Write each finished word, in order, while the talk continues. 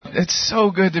It's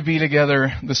so good to be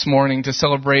together this morning to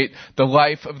celebrate the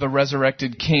life of the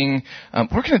resurrected King. We're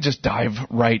going to just dive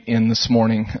right in this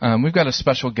morning. We've got a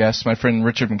special guest. My friend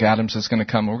Richard McAdams is going to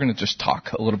come. We're going to just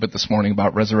talk a little bit this morning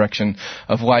about resurrection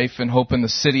of life and hope in the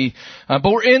city. But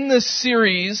we're in this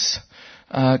series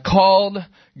called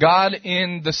God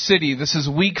in the City. This is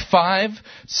week 5,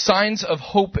 Signs of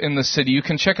Hope in the City. You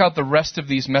can check out the rest of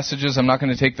these messages. I'm not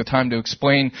going to take the time to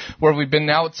explain where we've been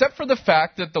now, except for the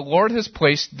fact that the Lord has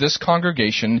placed this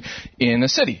congregation in a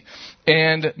city.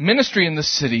 And ministry in the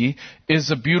city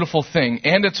is a beautiful thing,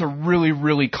 and it's a really,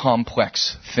 really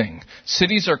complex thing.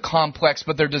 Cities are complex,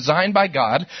 but they're designed by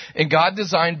God, and God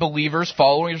designed believers,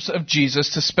 followers of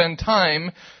Jesus, to spend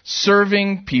time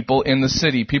serving people in the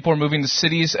city. People are moving to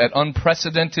cities at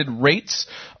unprecedented rates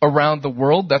around the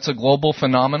world. That's a global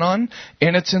phenomenon,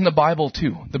 and it's in the Bible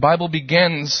too. The Bible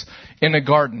begins in a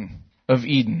Garden of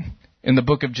Eden in the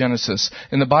book of Genesis,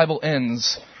 and the Bible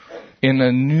ends in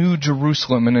a new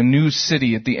Jerusalem, in a new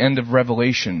city at the end of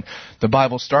Revelation. The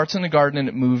Bible starts in a garden and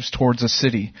it moves towards a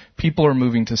city. People are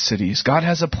moving to cities. God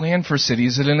has a plan for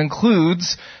cities and it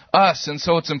includes us. And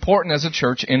so it's important as a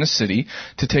church in a city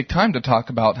to take time to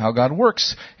talk about how God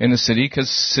works in a city,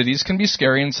 because cities can be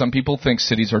scary and some people think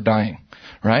cities are dying.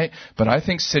 Right? But I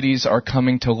think cities are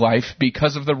coming to life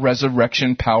because of the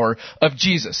resurrection power of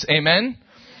Jesus. Amen?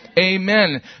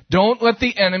 Amen. Don't let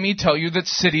the enemy tell you that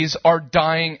cities are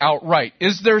dying outright.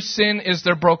 Is there sin? Is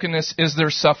there brokenness? Is there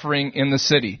suffering in the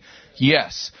city?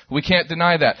 Yes, we can't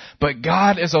deny that. But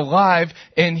God is alive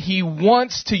and He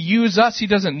wants to use us. He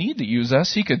doesn't need to use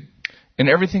us. He could, and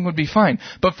everything would be fine.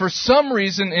 But for some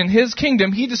reason in His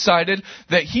kingdom, He decided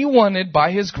that He wanted,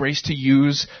 by His grace, to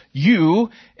use you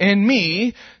and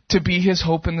me to be His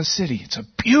hope in the city. It's a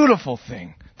beautiful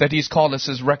thing that He's called us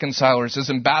as reconcilers, as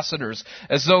ambassadors,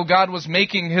 as though God was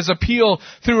making His appeal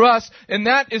through us. And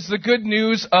that is the good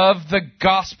news of the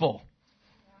gospel.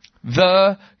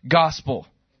 The gospel.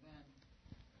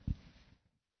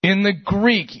 In the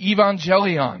Greek,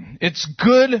 evangelion, it's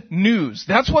good news.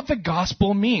 That's what the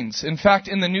gospel means. In fact,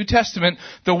 in the New Testament,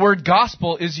 the word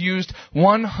gospel is used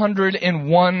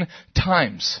 101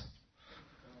 times.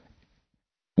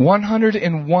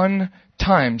 101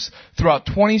 times throughout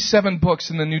 27 books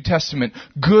in the New Testament.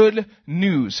 Good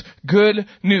news. Good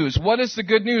news. What is the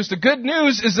good news? The good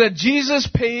news is that Jesus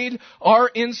paid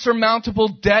our insurmountable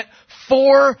debt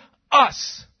for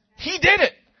us. He did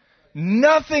it.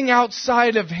 Nothing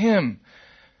outside of Him.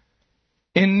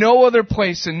 In no other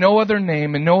place, in no other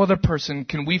name, in no other person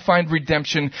can we find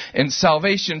redemption and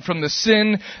salvation from the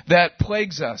sin that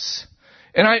plagues us.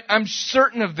 And I'm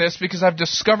certain of this because I've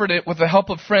discovered it with the help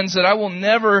of friends that I would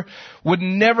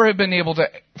never have been able to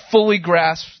fully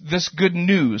grasp this good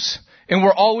news. And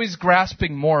we're always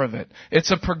grasping more of it.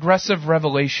 It's a progressive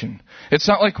revelation. It's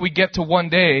not like we get to one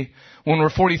day when we're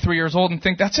 43 years old and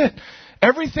think, that's it.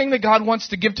 Everything that God wants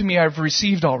to give to me, I've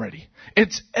received already.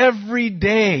 It's every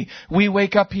day we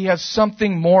wake up, He has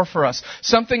something more for us.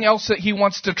 Something else that He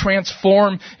wants to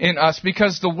transform in us,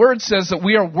 because the Word says that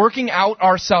we are working out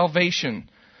our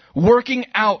salvation. Working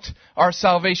out our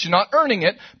salvation. Not earning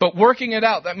it, but working it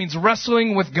out. That means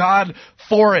wrestling with God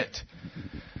for it.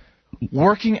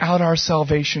 Working out our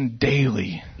salvation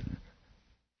daily.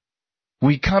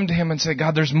 We come to Him and say,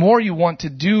 God, there's more You want to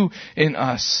do in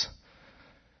us.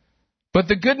 But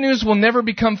the good news will never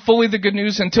become fully the good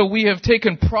news until we have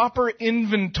taken proper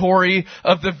inventory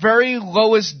of the very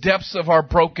lowest depths of our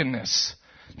brokenness.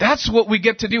 That's what we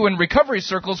get to do in recovery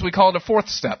circles. We call it a 4th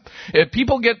step. If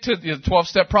people get to the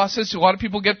 12-step process, a lot of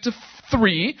people get to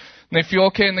 3, and they feel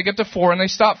okay, and they get to 4, and they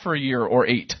stop for a year or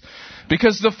 8.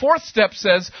 Because the 4th step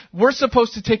says we're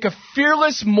supposed to take a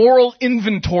fearless moral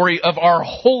inventory of our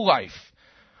whole life.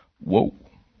 Whoa.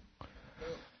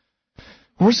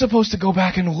 We're supposed to go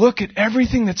back and look at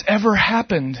everything that's ever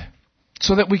happened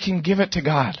so that we can give it to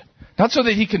God. Not so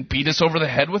that He can beat us over the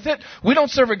head with it. We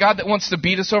don't serve a God that wants to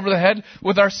beat us over the head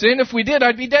with our sin. If we did,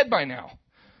 I'd be dead by now.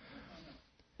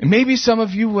 And maybe some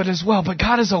of you would as well. But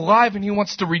God is alive and He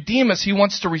wants to redeem us. He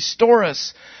wants to restore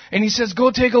us. And He says, go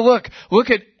take a look.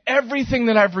 Look at everything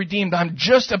that I've redeemed. I'm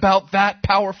just about that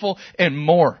powerful and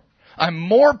more. I'm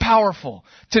more powerful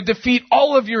to defeat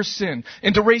all of your sin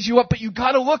and to raise you up. But you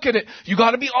got to look at it. You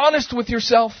got to be honest with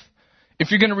yourself if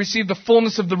you're going to receive the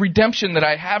fullness of the redemption that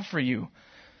I have for you.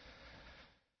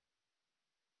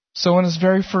 So in His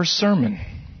very first sermon,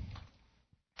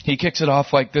 He kicks it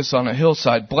off like this on a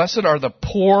hillside. Blessed are the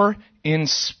poor in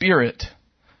spirit,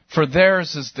 for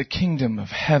theirs is the kingdom of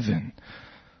heaven.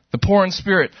 The poor in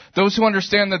spirit, those who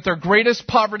understand that their greatest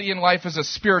poverty in life is a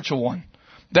spiritual one.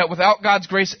 That without God's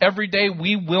grace every day,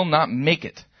 we will not make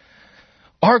it.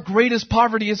 Our greatest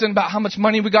poverty isn't about how much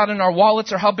money we got in our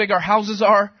wallets or how big our houses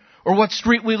are or what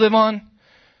street we live on.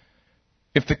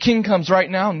 If the King comes right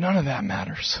now, none of that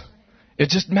matters. It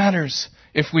just matters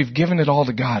if we've given it all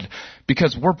to God,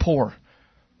 because we're poor.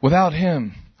 Without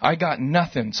Him, I got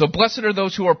nothing. So blessed are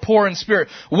those who are poor in spirit.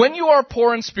 When you are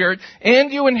poor in spirit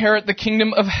and you inherit the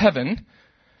kingdom of heaven,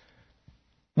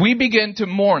 we begin to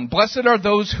mourn. Blessed are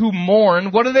those who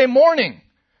mourn. What are they mourning?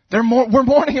 We're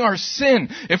mourning our sin.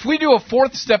 If we do a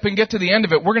fourth step and get to the end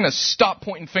of it, we're going to stop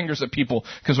pointing fingers at people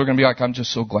because we're going to be like, I'm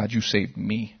just so glad you saved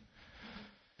me.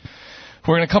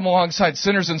 We're going to come alongside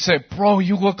sinners and say, bro,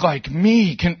 you look like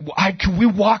me. Can we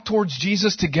walk towards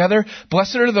Jesus together?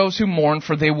 Blessed are those who mourn,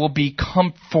 for they will be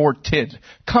comforted.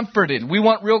 Comforted. We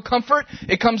want real comfort.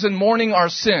 It comes in mourning our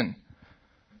sin.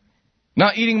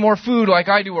 Not eating more food like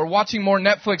I do, or watching more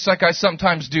Netflix like I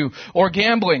sometimes do, or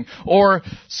gambling, or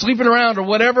sleeping around, or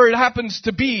whatever it happens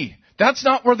to be. That's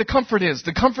not where the comfort is.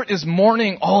 The comfort is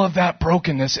mourning all of that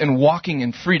brokenness and walking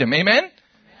in freedom. Amen?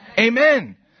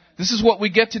 Amen. This is what we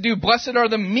get to do. Blessed are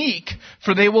the meek,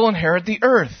 for they will inherit the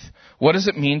earth. What does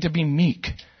it mean to be meek?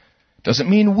 It doesn't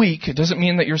mean weak. It doesn't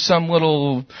mean that you're some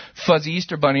little fuzzy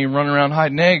Easter bunny running around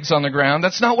hiding eggs on the ground.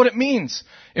 That's not what it means.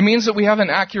 It means that we have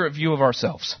an accurate view of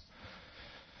ourselves.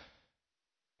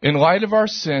 In light of our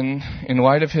sin, in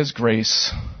light of His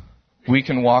grace, we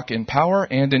can walk in power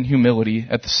and in humility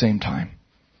at the same time.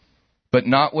 But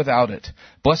not without it.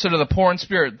 Blessed are the poor in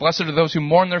spirit. Blessed are those who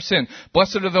mourn their sin.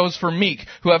 Blessed are those who are meek,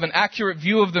 who have an accurate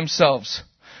view of themselves.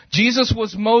 Jesus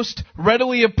was most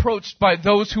readily approached by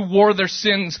those who wore their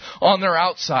sins on their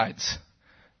outsides.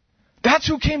 That's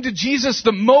who came to Jesus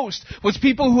the most, was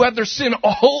people who had their sin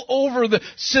all over, the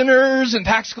sinners and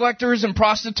tax collectors and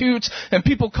prostitutes and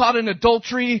people caught in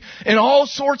adultery and all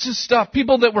sorts of stuff.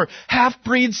 People that were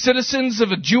half-breed citizens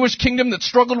of a Jewish kingdom that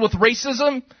struggled with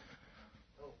racism.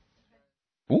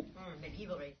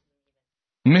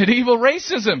 Medieval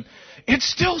racism. It's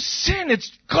still sin.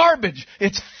 It's garbage.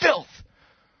 It's filth.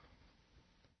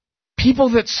 People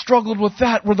that struggled with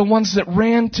that were the ones that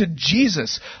ran to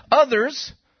Jesus.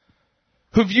 Others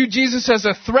who viewed Jesus as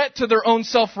a threat to their own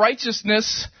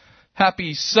self-righteousness.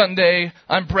 Happy Sunday.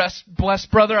 I'm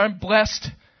blessed, brother. I'm blessed.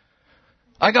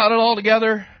 I got it all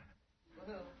together.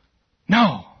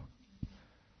 No.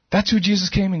 That's who Jesus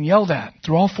came and yelled at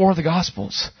through all four of the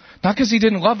Gospels. Not because He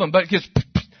didn't love them, but because,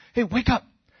 hey, wake up.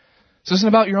 This isn't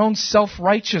about your own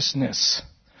self-righteousness.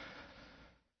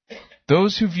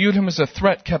 Those who viewed Him as a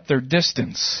threat kept their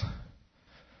distance.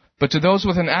 But to those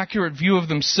with an accurate view of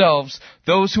themselves,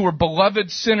 those who were beloved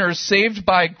sinners saved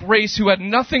by grace, who had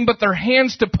nothing but their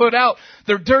hands to put out,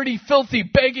 their dirty, filthy,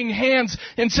 begging hands,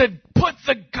 and said, put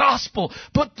the gospel,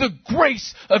 put the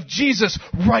grace of Jesus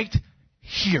right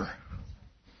here.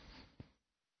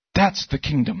 That's the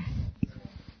kingdom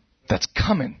that's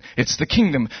coming. It's the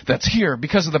kingdom that's here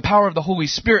because of the power of the Holy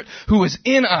Spirit who is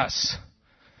in us.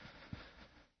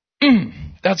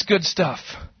 That's good stuff.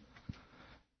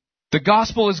 The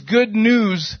gospel is good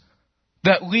news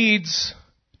that leads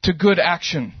to good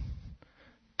action.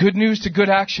 Good news to good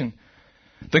action.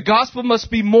 The gospel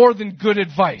must be more than good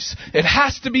advice. It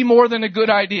has to be more than a good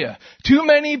idea. Too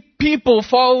many people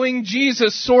following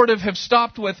Jesus sort of have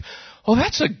stopped with, oh,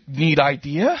 that's a neat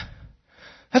idea.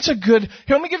 That's a good...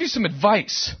 Here, let me give you some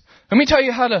advice. Let me tell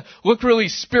you how to look really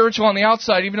spiritual on the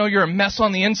outside, even though you're a mess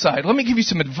on the inside. Let me give you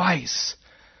some advice.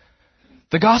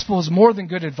 The gospel is more than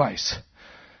good advice.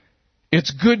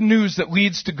 It's good news that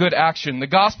leads to good action. The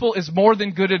gospel is more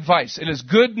than good advice. It is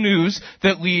good news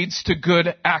that leads to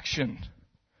good action.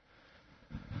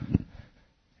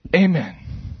 Amen.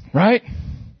 Right?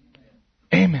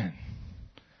 Amen.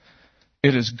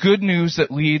 It is good news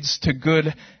that leads to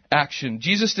good action.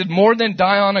 Jesus did more than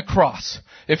die on a cross.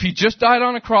 If He just died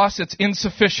on a cross, it's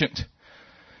insufficient.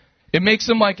 It makes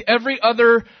Him like every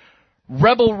other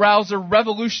rebel-rouser,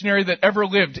 revolutionary that ever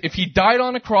lived. If He died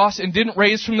on a cross and didn't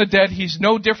raise from the dead, He's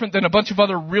no different than a bunch of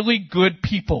other really good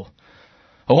people.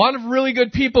 A lot of really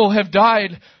good people have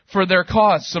died for their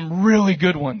cause. Some really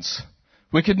good ones.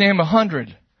 We could name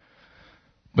 100.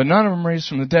 But none of them raised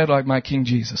from the dead like my King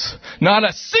Jesus. Not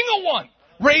a single one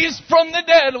raised from the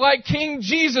dead like King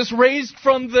Jesus raised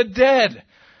from the dead.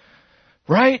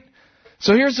 Right?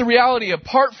 So here's the reality.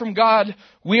 Apart from God,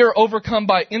 we are overcome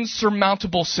by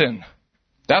insurmountable sin.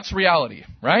 That's reality,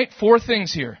 right? 4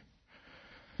 things here.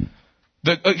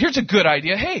 Here's a good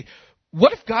idea. Hey,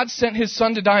 what if God sent His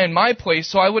Son to die in my place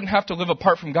so I wouldn't have to live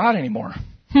apart from God anymore?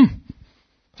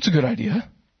 That's a good idea.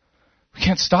 We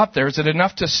can't stop there. Is it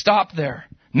enough to stop there?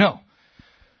 No.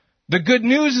 The good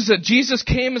news is that Jesus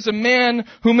came as a man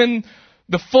whom in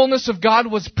the fullness of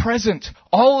God was present.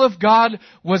 All of God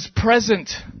was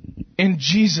present. in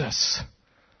Jesus.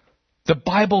 The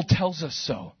Bible tells us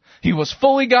so. He was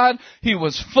fully God. He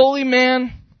was fully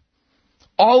man.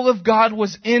 All of God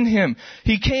was in him.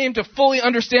 He came to fully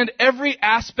understand every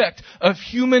aspect of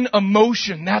human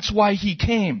emotion. That's why he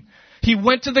came. He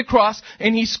went to the cross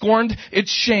and he scorned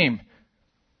its shame.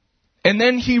 And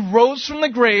then he rose from the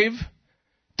grave,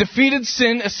 defeated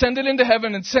sin, ascended into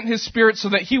heaven, and sent his Spirit so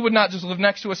that he would not just live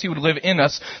next to us, he would live in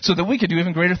us so that we could do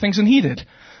even greater things than he did.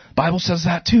 The Bible says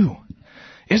that too.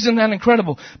 Isn't that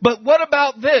incredible? But what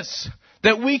about this?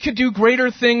 That we could do greater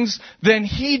things than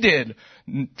he did.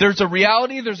 There's a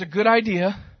reality, there's a good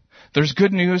idea, there's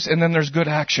good news, and then there's good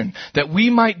action. That we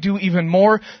might do even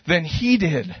more than he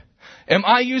did. Am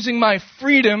I using my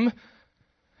freedom?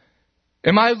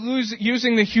 Am I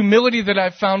using the humility that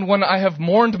I've found when I have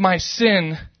mourned my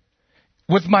sin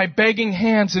with my begging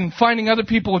hands and finding other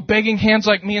people with begging hands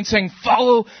like me and saying,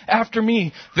 follow after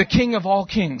me, the King of all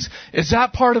kings? Is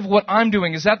that part of what I'm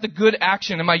doing? Is that the good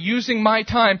action? Am I using my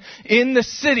time in the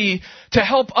city to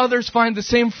help others find the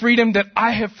same freedom that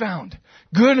I have found?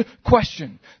 Good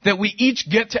question that we each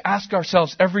get to ask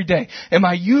ourselves every day. Am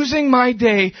I using my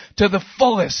day to the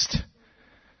fullest?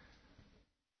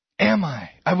 Am I?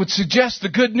 I would suggest the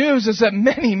good news is that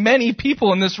many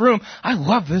people in this room, I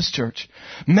love this church,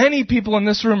 many people in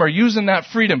this room are using that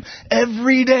freedom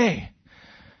every day.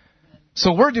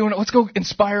 So we're doing it. Let's go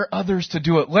inspire others to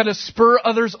do it. Let us spur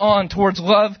others on towards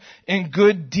love and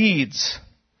good deeds.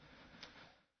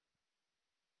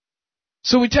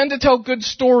 So we tend to tell good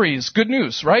stories, good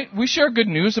news, right? We share good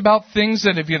news about things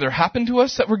that have either happened to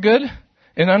us that were good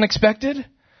and unexpected,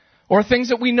 or things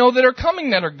that we know that are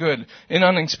coming that are good and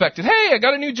unexpected. Hey, I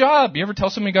got a new job. You ever tell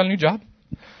somebody you got a new job?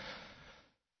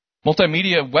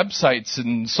 Multimedia websites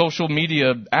and social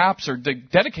media apps are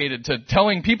dedicated to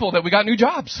telling people that we got new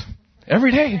jobs.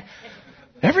 Every day.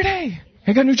 Every day.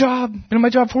 I got a new job. Been in my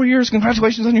job 4 years.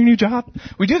 Congratulations on your new job.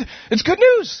 We did. It's good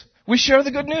news. We share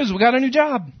the good news. We got a new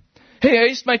job. Hey, I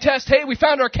aced my test. Hey, we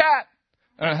found our cat.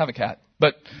 I don't have a cat.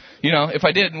 But, if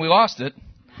I did and we lost it.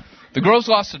 The Groves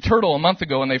lost a turtle a month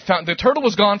ago, and they found the turtle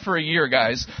was gone for a year,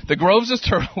 guys. The Groves'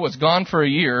 turtle was gone for a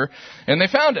year, and they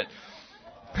found it.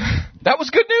 That was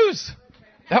good news.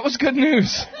 That was good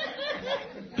news.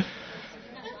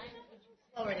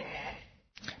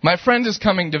 My friend is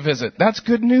coming to visit. That's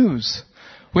good news.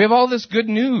 We have all this good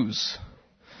news.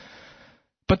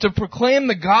 But to proclaim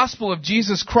the gospel of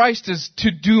Jesus Christ is to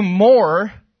do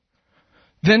more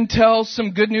than tell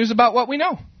some good news about what we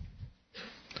know.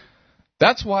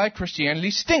 That's why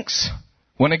Christianity stinks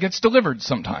when it gets delivered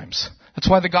sometimes. That's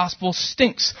why the gospel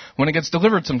stinks when it gets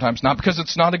delivered sometimes. Not because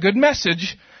it's not a good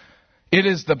message. It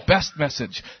is the best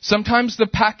message. Sometimes the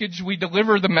package we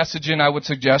deliver the message in, I would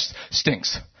suggest,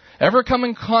 stinks. Ever come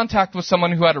in contact with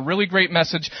someone who had a really great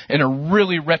message in a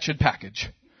really wretched package?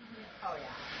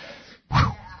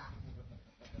 Whew.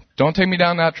 Don't take me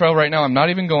down that trail right now. I'm not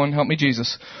even going. Help me,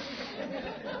 Jesus.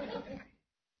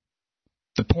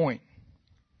 The point.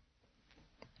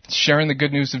 Sharing the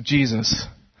good news of Jesus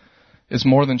is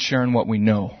more than sharing what we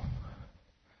know.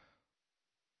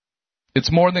 It's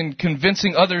more than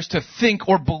convincing others to think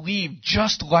or believe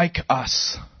just like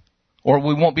us, or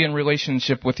we won't be in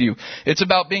relationship with you. It's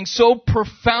about being so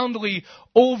profoundly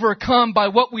overcome by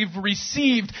what we've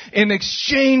received in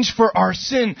exchange for our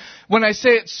sin. When I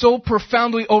say it's so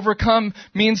profoundly overcome,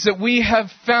 means that we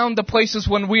have found the places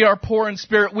when we are poor in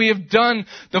spirit. We have done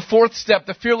the fourth step,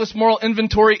 the fearless moral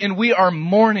inventory, and we are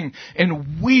mourning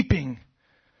and weeping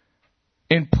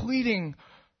and pleading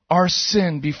our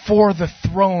sin before the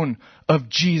throne of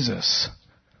Jesus.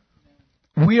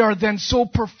 We are then so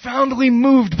profoundly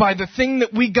moved by the thing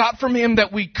that we got from him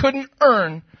that we couldn't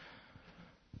earn,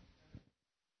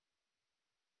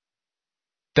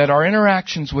 that our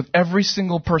interactions with every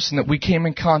single person that we came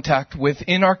in contact with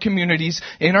in our communities,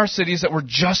 in our cities that were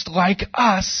just like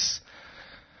us,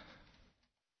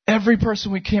 every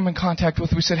person we came in contact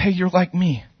with, we said, hey, you're like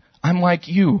me. I'm like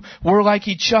you. We're like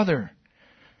each other.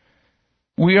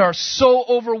 We are so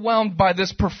overwhelmed by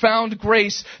this profound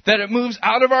grace that it moves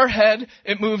out of our head,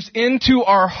 it moves into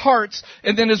our hearts,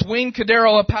 and then as Wayne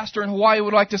Cadero, a pastor in Hawaii,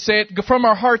 would like to say it, from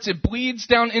our hearts it bleeds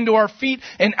down into our feet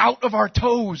and out of our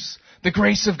toes. The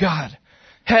grace of God.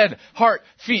 Head, heart,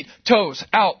 feet, toes,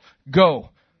 out, go.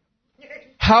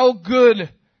 How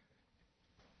good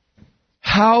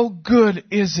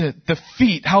is it, the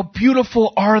feet, how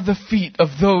beautiful are the feet of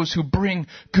those who bring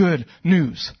good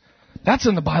news. That's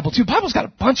in the Bible too. The Bible's got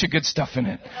a bunch of good stuff in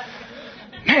it.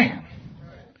 Man.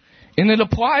 And it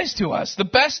applies to us. The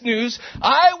best news,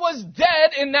 I was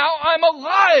dead and now I'm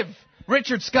alive.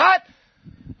 Richard Scott,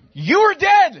 you were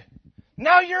dead.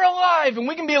 Now you're alive, and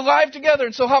we can be alive together.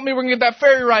 And so help me, we're going to get that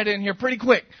ferry ride in here pretty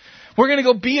quick. We're going to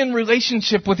go be in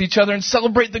relationship with each other and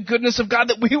celebrate the goodness of God,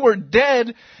 that we were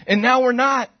dead, and now we're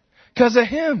not. Because of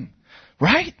Him.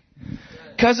 Right?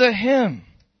 Because of Him.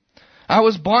 I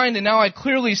was blind and now I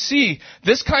clearly see.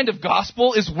 This kind of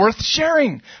gospel is worth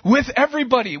sharing with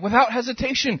everybody without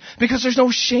hesitation, because there's no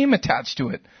shame attached to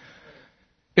it.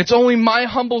 It's only my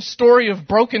humble story of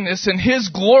brokenness and His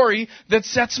glory that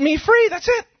sets me free. That's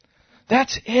it.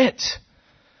 That's it.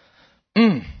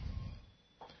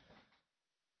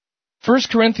 1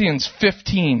 Corinthians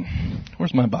 15.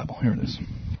 Where's my Bible? Here it is.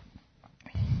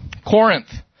 Corinth.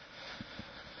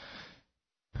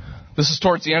 This is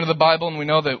towards the end of the Bible, and we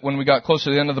know that when we got closer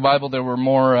to the end of the Bible, there were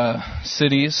more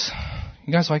cities.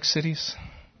 You guys like cities?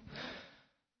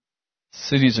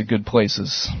 Cities are good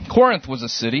places. Corinth was a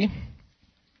city.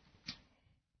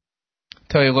 I'll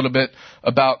tell you a little bit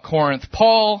about Corinth.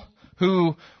 Paul,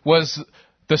 who was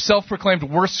the self-proclaimed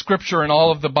worst scripture in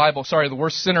all of the Bible, the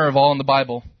worst sinner of all in the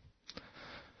Bible,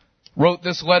 wrote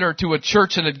this letter to a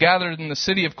church that had gathered in the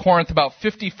city of Corinth about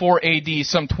 54 AD,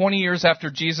 some 20 years after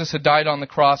Jesus had died on the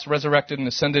cross, resurrected, and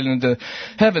ascended into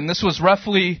heaven. This was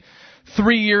roughly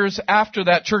 3 years after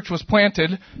that church was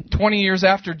planted, 20 years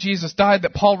after Jesus died,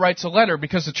 that Paul writes a letter,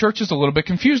 because the church is a little bit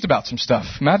confused about some stuff.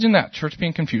 Imagine that, church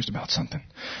being confused about something.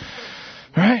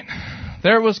 All right?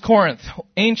 There was Corinth,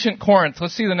 ancient Corinth.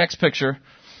 Let's see the next picture.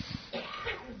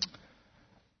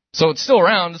 So it's still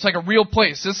around. It's like a real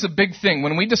place. This is a big thing.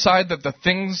 When we decide that the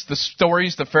things, the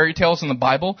stories, the fairy tales in the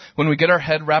Bible, when we get our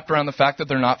head wrapped around the fact that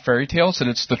they're not fairy tales, that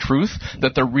it's the truth,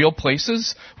 that they're real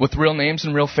places with real names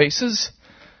and real faces,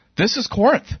 this is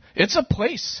Corinth. It's a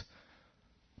place.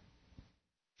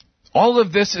 All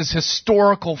of this is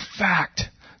historical fact.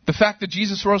 The fact that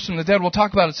Jesus rose from the dead, we'll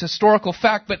talk about, it's historical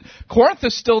fact. But Corinth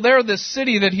is still there, this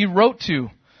city that he wrote to.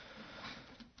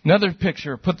 Another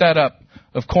picture, put that up,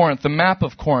 of Corinth, the map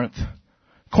of Corinth.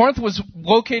 Corinth was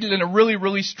located in a really,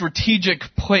 really strategic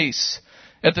place.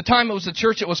 At the time it was a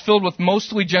church that was filled with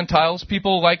mostly Gentiles,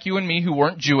 people like you and me who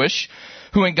weren't Jewish,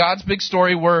 who in God's big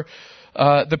story were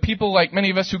the people like many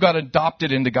of us who got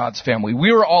adopted into God's family.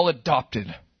 We were all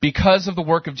adopted because of the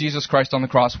work of Jesus Christ on the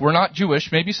cross. We're not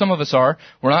Jewish. Maybe some of us are.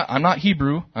 I'm not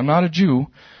Hebrew. I'm not a Jew.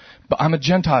 But I'm a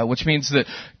Gentile, which means that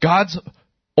God's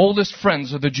oldest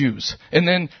friends are the Jews. And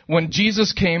then when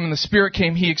Jesus came and the Spirit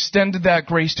came, He extended that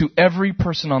grace to every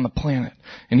person on the planet.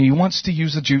 And He wants to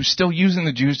use the Jews, still using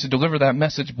the Jews to deliver that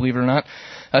message, believe it or not.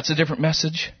 That's a different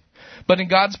message. But in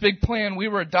God's big plan, we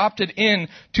were adopted in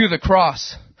to the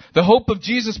cross. The hope of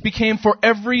Jesus became for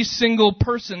every single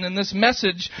person. And this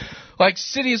message, like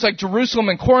cities like Jerusalem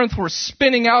and Corinth were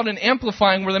spinning out and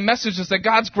amplifying, where the message is that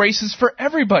God's grace is for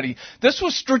everybody. This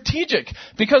was strategic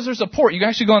because there's a port. You can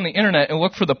actually go on the internet and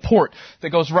look for the port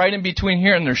that goes right in between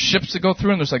here, and there's ships that go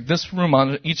through, and there's like this room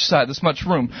on each side, this much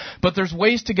room. But there's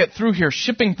ways to get through here,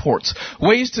 shipping ports,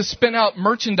 ways to spin out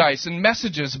merchandise and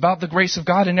messages about the grace of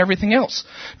God and everything else.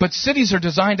 But cities are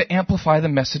designed to amplify the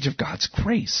message of God's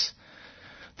grace.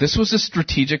 This was a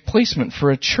strategic placement for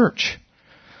a church.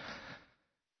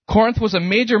 Corinth was a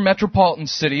major metropolitan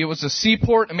city. It was a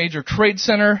seaport, a major trade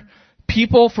center.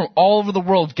 People from all over the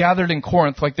world gathered in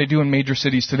Corinth like they do in major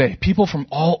cities today. People from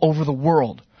all over the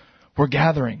world were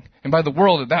gathering. And by the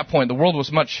world at that point, the world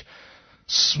was much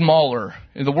smaller.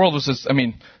 The world was just,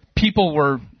 people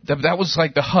were, that was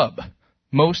like the hub.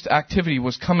 Most activity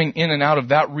was coming in and out of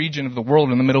that region of the world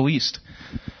in the Middle East.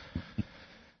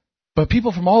 But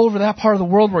people from all over that part of the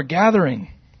world were gathering.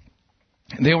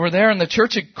 They were there in the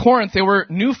church at Corinth. They were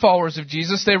new followers of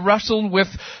Jesus. They wrestled with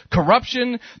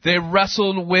corruption. They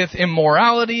wrestled with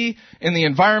immorality in the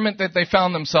environment that they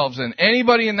found themselves in.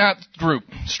 Anybody in that group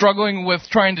struggling with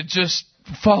trying to just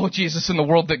follow Jesus in the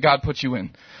world that God put you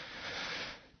in?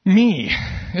 Me.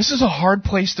 This is a hard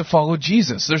place to follow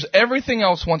Jesus. There's everything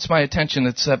else wants my attention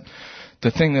except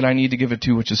the thing that I need to give it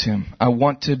to, which is Him. I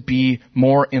want to be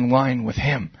more in line with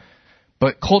Him.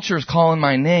 But culture is calling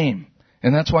my name,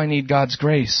 and that's why I need God's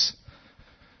grace.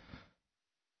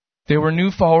 They were new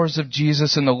followers of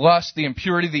Jesus, and the lust, the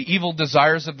impurity, the evil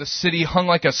desires of the city hung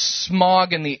like a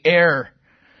smog in the air.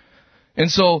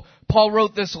 And so Paul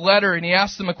wrote this letter, and he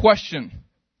asked them a question.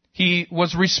 He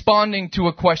was responding to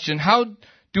a question. How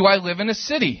do I live in a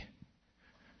city?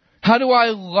 How do I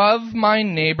love my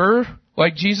neighbor?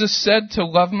 Like Jesus said, to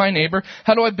love my neighbor.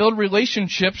 How do I build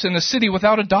relationships in the city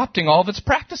without adopting all of its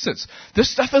practices? This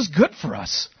stuff is good for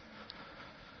us.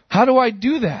 How do I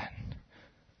do that?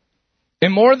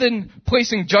 And more than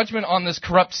placing judgment on this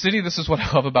corrupt city, this is what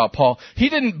I love about Paul. He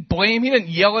didn't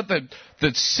yell at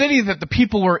the city that the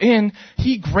people were in.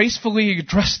 He gracefully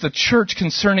addressed the church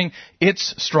concerning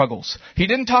its struggles. He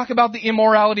didn't talk about the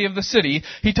immorality of the city.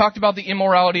 He talked about the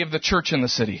immorality of the church in the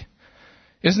city.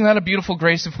 Isn't that a beautiful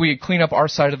grace if we clean up our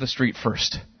side of the street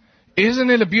first?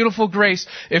 Isn't it a beautiful grace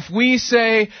if we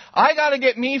say, I got to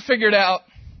get me figured out,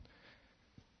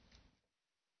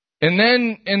 and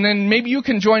then maybe you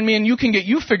can join me and you can get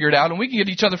you figured out and we can get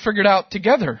each other figured out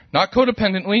together. Not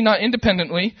codependently, not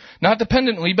independently, not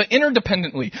dependently, but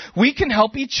interdependently. We can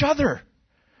help each other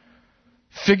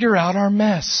figure out our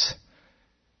mess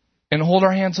and hold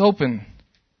our hands open.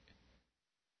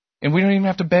 And we don't even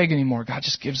have to beg anymore. God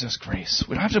just gives us grace.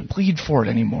 We don't have to plead for it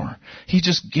anymore. He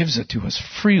just gives it to us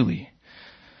freely.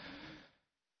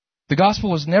 The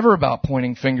gospel was never about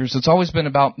pointing fingers. It's always been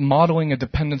about modeling a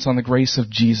dependence on the grace of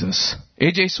Jesus.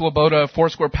 A.J. Swoboda, a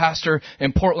Foursquare pastor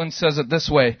in Portland, says it this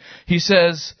way. He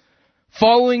says,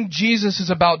 following Jesus is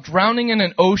about drowning in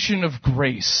an ocean of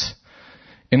grace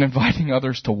and inviting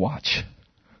others to watch.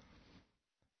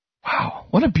 Wow,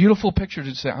 what a beautiful picture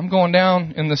to say. I'm going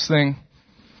down in this thing.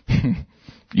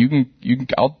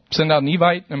 I'll send out an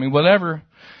invite. I mean, whatever.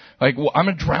 Like, well, I'm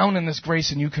going to drown in this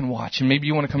grace and you can watch. And maybe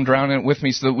you want to come drown in it with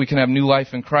me so that we can have new life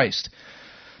in Christ.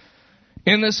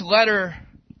 In this letter,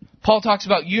 Paul talks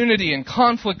about unity and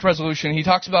conflict resolution. He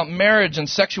talks about marriage and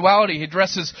sexuality. He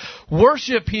addresses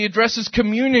worship. He addresses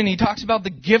communion. He talks about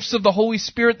the gifts of the Holy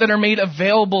Spirit that are made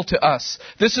available to us.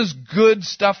 This is good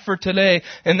stuff for today.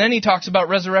 And then he talks about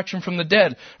resurrection from the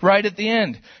dead right at the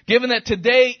end. Given that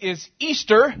today is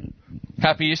Easter,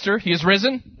 happy Easter, he is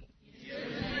risen.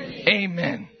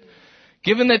 Amen.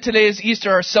 Given that today is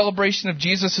Easter, our celebration of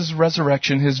Jesus'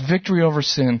 resurrection, his victory over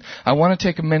sin, I want to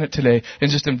take a minute today and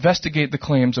just investigate the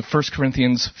claims of 1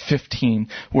 Corinthians 15,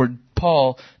 where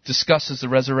Paul discusses the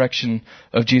resurrection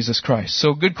of Jesus Christ.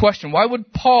 So, good question. Why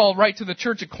would Paul write to the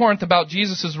church at Corinth about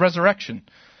Jesus' resurrection?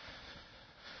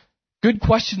 Good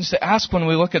questions to ask when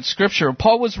we look at Scripture.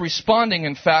 Paul was responding,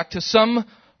 in fact, to some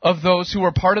of those who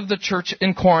were part of the church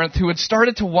in Corinth who had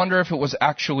started to wonder if it was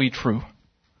actually true.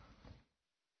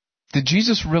 Did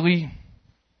Jesus really?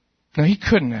 No, he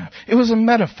couldn't have. It was a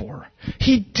metaphor.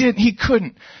 He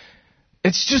couldn't.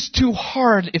 It's just too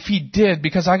hard if he did,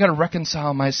 because I got to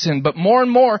reconcile my sin. But more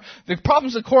and more, the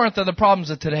problems of Corinth are the problems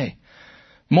of today.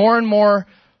 More and more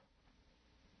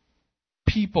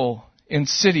people in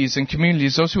cities and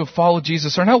communities, those who have followed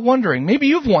Jesus, are now wondering. Maybe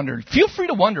you've wondered. Feel free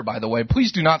to wonder, by the way.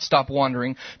 Please do not stop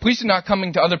wondering. Please do not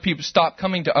stop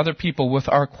coming to other people with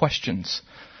our questions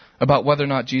about whether or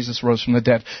not Jesus rose from the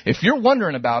dead. If you're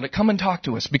wondering about it, come and talk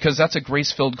to us, because that's a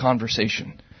grace-filled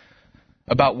conversation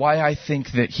about why I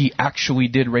think that he actually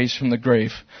did raise from the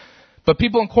grave. But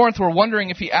people in Corinth were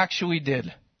wondering if he actually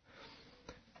did.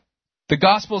 The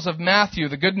Gospels of Matthew,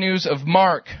 the good news of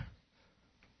Mark,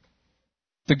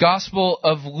 the Gospel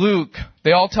of Luke,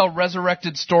 they all tell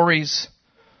resurrected stories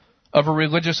of a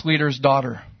religious leader's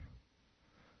daughter.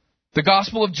 The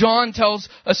Gospel of John tells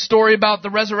a story about the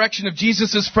resurrection of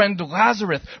Jesus' friend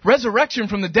Lazarus. Resurrection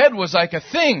from the dead was like a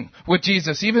thing with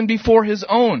Jesus, even before his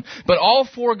own. But all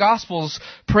four Gospels,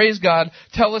 praise God,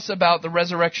 tell us about the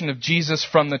resurrection of Jesus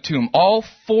from the tomb. All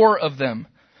four of them.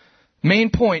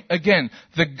 Main point, again,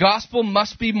 the gospel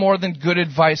must be more than good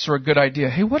advice or a good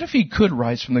idea. Hey, what if he could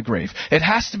rise from the grave? It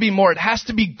has to be more. It has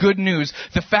to be good news.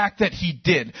 The fact that he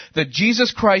did. That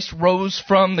Jesus Christ rose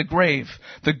from the grave.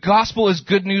 The gospel is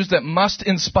good news that must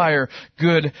inspire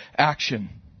good action.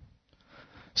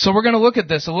 So we're going to look at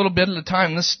this a little bit at a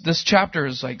time. This chapter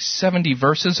is like 70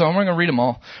 verses, so I'm not going to read them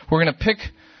all. We're going to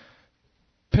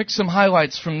pick some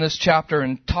highlights from this chapter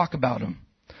and talk about them.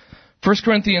 1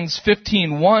 Corinthians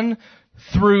 15, 1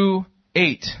 through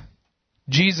 8.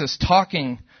 Jesus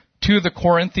talking to the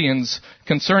Corinthians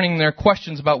concerning their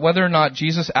questions about whether or not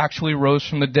Jesus actually rose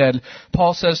from the dead.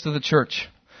 Paul says to the church,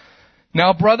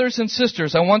 "Now, brothers and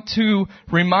sisters, I want to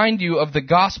remind you of the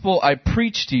gospel I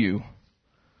preached to you,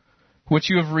 which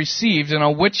you have received and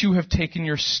on which you have taken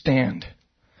your stand.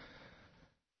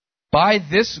 By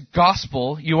this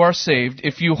gospel you are saved,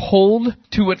 if you hold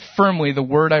to it firmly the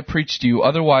word I preached to you.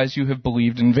 Otherwise you have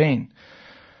believed in vain.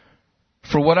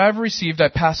 For what I have received I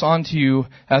pass on to you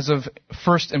as of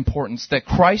first importance, that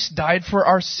Christ died for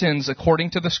our sins according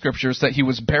to the Scriptures, that he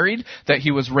was buried, that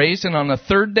he was raised, and on the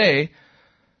third day,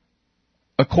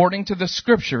 according to the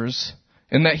Scriptures,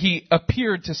 and that he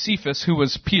appeared to Cephas, who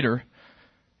was Peter,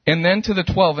 and then to the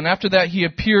 12. And after that he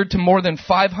appeared to more than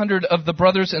 500 of the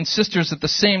brothers and sisters at the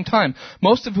same time,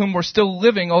 most of whom were still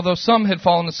living, although some had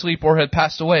fallen asleep or had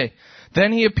passed away.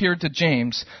 Then he appeared to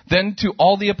James, then to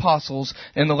all the apostles,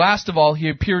 and the last of all, he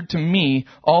appeared to me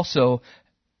also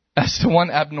as to one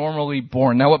abnormally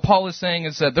born. Now what Paul is saying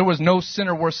is that there was no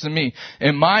sinner worse than me.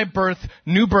 And my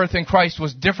new birth in Christ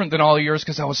was different than all yours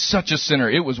because I was such a sinner.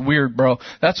 It was weird, bro.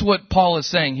 That's what Paul is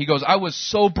saying. He goes, I was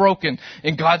so broken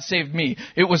and God saved me.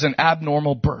 It was an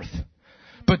abnormal birth.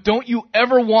 But don't you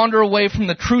ever wander away from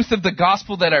the truth of the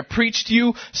gospel that I preached to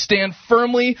you. Stand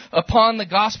firmly upon the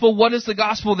gospel. What is the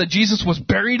gospel? That Jesus was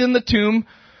buried in the tomb,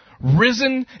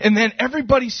 risen, and then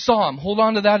everybody saw him. Hold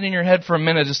on to that in your head for a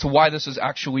minute as to why this is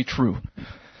actually true.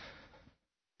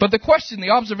 But the question, the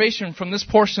observation from this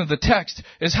portion of the text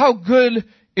is, how good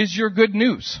is your good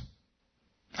news?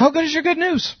 How good is your good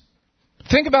news?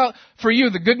 Think about, for you,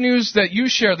 the good news that you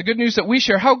share, the good news that we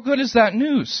share. How good is that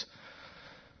news?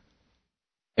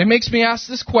 It makes me ask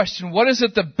this question: what is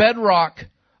at the bedrock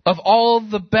of all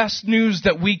the best news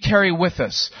that we carry with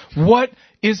us? What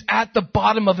is at the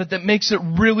bottom of it that makes it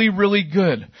really, really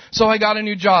good? So I got a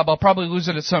new job. I'll probably lose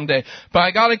it someday. But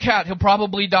I got a cat. He'll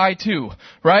probably die too.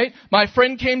 Right? My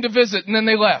friend came to visit and then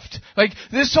they left. Like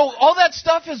this whole, all that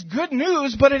stuff is good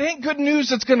news, but it ain't good news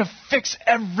that's going to fix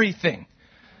everything.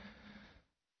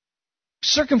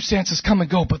 Circumstances come and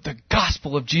go, but the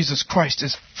gospel of Jesus Christ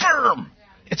is firm.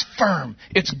 It's firm.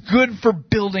 It's good for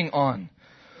building on.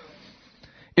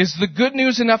 Is the good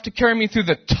news enough to carry me through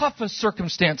the toughest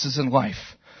circumstances in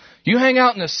life? You hang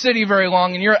out in a city very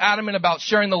long and you're adamant about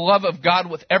sharing the love of God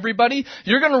with everybody,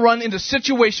 you're going to run into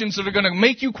situations that are going to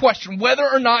make you question whether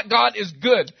or not God is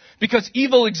good, because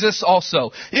evil exists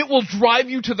also. It will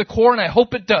drive you to the core, and I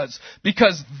hope it does,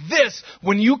 because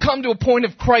when you come to a point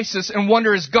of crisis and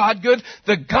wonder, is God good?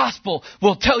 The gospel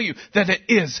will tell you that it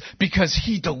is, because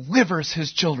He delivers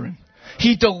His children.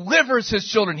 He delivers His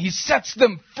children. He sets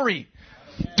them free.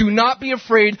 Do not be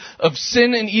afraid of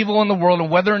sin and evil in the world and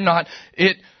whether or not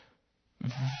it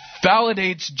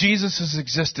validates Jesus'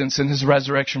 existence and His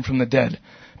resurrection from the dead.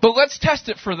 But let's test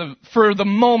it for the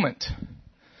moment.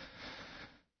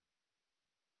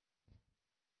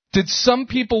 Did some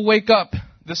people wake up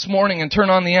this morning and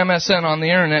turn on the MSN on the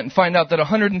internet and find out that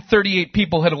 138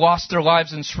 people had lost their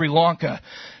lives in Sri Lanka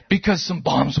because some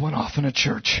bombs went off in a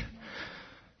church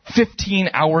 15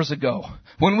 hours ago?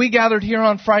 When we gathered here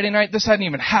on Friday night, this hadn't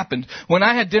even happened. When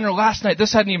I had dinner last night,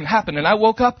 this hadn't even happened. And I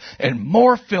woke up and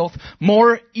more filth,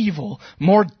 more evil,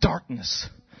 more darkness.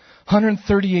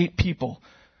 138 people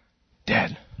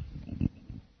dead.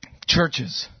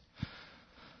 Churches.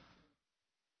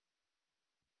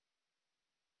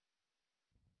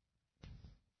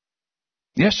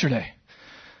 Yesterday,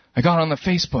 I got on the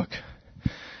Facebook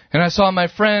and I saw my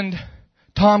friend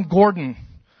Tom Gordon.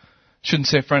 Shouldn't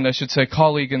say friend, I should say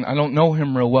colleague, and I don't know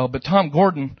him real well, but Tom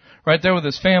Gordon, right there with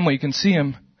his family, you can see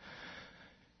him.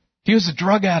 He was a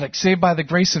drug addict saved by the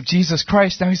grace of Jesus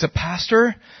Christ. Now he's a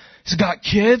pastor. He's got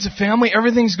kids, a family,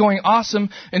 everything's going awesome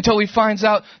until he finds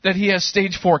out that he has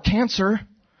stage 4 cancer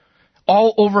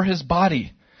all over his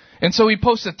body. And so he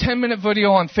posted a 10-minute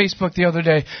video on Facebook the other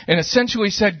day and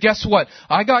essentially said, guess what?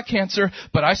 I got cancer,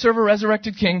 but I serve a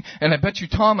resurrected King, and I bet you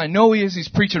Tom, I know he is. He's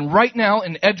preaching right now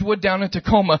in Edgewood down in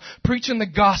Tacoma, preaching the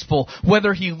gospel.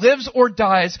 Whether he lives or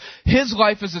dies, his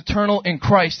life is eternal in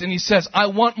Christ. And he says, I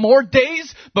want more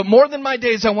days, but more than my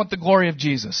days, I want the glory of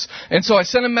Jesus. And so I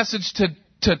sent a message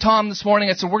to Tom this morning.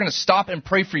 I said, we're going to stop and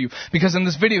pray for you. Because in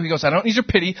this video, he goes, I don't need your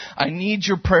pity. I need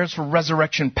your prayers for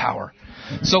resurrection power.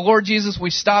 So, Lord Jesus, we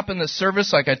stop in this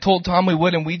service like I told Tom we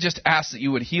would, and we just ask that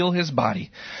you would heal his body.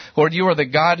 Lord, you are the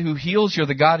God who heals. You're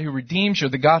the God who redeems. You're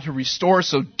the God who restores.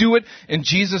 So do it in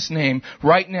Jesus' name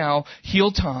right now.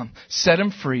 Heal Tom. Set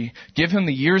him free. Give him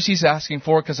the years he's asking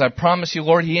for, because I promise you,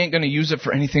 Lord, he ain't going to use it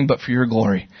for anything but for your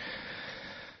glory.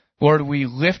 Lord, we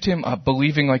lift him up,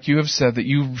 believing, like you have said, that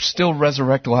you still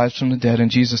resurrect lives from the dead. In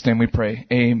Jesus' name we pray.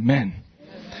 Amen.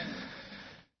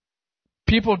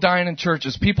 People dying in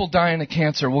churches, people dying of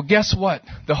cancer. Well, guess what?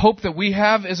 The hope that we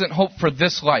have isn't hope for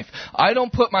this life. I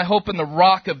don't put my hope in the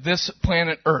rock of this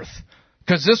planet Earth,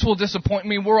 because this will disappoint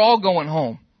me. We're all going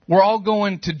home. We're all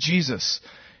going to Jesus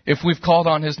if we've called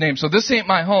on His name. So this ain't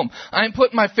my home. I ain't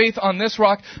putting my faith on this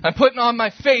rock. I'm putting on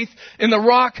my faith in the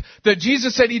rock that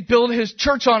Jesus said He'd build His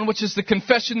church on, which is the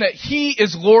confession that He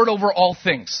is Lord over all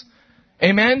things.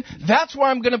 Amen? That's where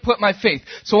I'm going to put my faith.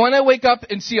 So when I wake up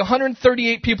and see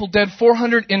 138 people dead,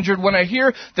 400 injured, when I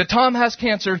hear that Tom has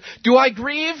cancer, do I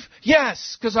grieve?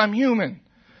 Yes, because I'm human.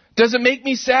 Does it make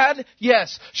me sad?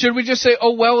 Yes. Should we just say,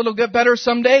 oh, well, it'll get better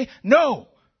someday? No.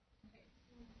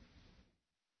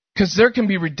 Because there can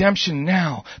be redemption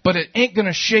now, but it ain't going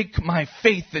to shake my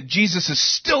faith that Jesus is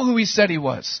still who He said He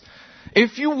was.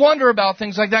 If you wonder about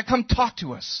things like that, come talk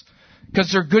to us.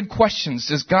 Because they're good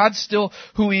questions. Is God still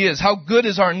who He is? How good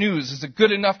is our news? Is it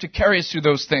good enough to carry us through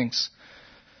those things?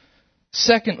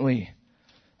 Secondly,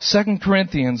 2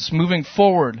 Corinthians, moving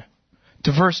forward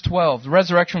to verse 12, the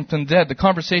resurrection from the dead, the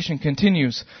conversation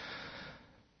continues.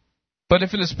 But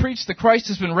if it is preached that Christ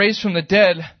has been raised from the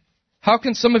dead, how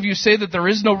can some of you say that there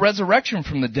is no resurrection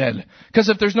from the dead? Because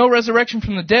if there's no resurrection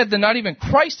from the dead, then not even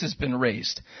Christ has been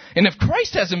raised. And if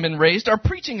Christ hasn't been raised, our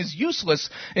preaching is useless,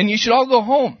 and you should all go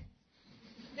home.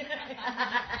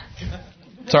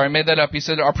 Sorry, I made that up. He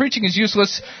said, our preaching is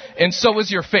useless, and so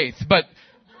is your faith. But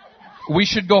we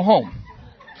should go home.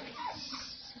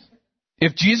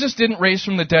 If Jesus didn't raise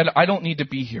from the dead, I don't need to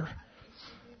be here.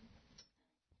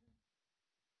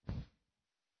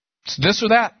 It's this or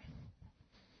that.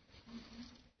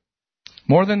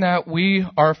 More than that, we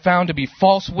are found to be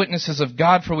false witnesses of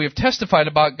God, for we have testified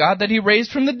about God that He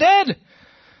raised from the dead.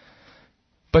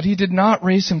 But He did not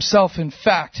raise Himself. In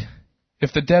fact,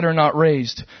 if the dead are not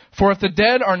raised. For if the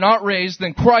dead are not raised,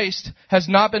 then Christ has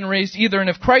not been raised either. And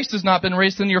if Christ has not been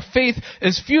raised, then your faith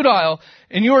is futile,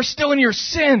 and you are still in your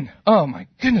sin. Oh my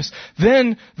goodness.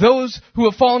 Then those who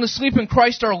have fallen asleep in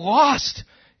Christ are lost.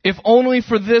 If only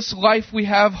for this life we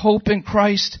have hope in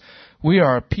Christ, we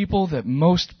are a people that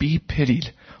most be pitied.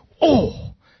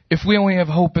 Oh, if we only have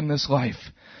hope in this life.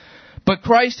 But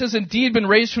Christ has indeed been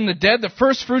raised from the dead, the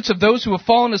first fruits of those who have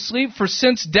fallen asleep. For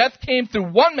since death came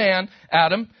through one man,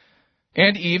 Adam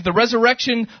and Eve, the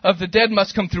resurrection of the dead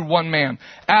must come through one man.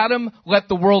 Adam let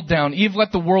the world down. Eve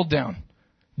let the world down.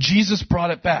 Jesus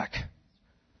brought it back.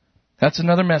 That's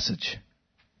another message.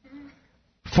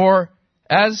 For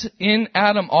as in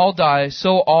Adam all die,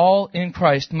 so all in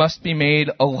Christ must be made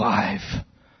alive.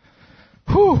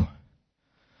 Whew.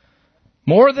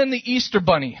 More than the Easter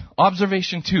bunny,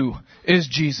 observation 2, is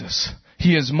Jesus.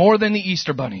 He is more than the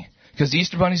Easter bunny, because the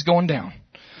Easter bunny's going down.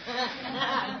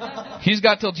 He's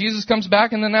got till Jesus comes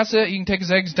back, and then that's it. He can take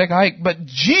his eggs and take a hike. But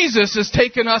Jesus is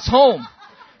taking us home.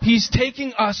 He's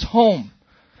taking us home.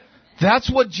 That's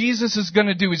what Jesus is going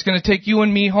to do. He's going to take you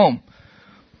and me home.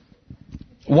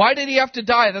 Why did He have to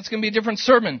die? That's going to be a different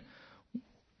sermon.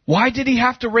 Why did He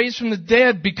have to raise from the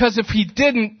dead? Because if He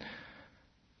didn't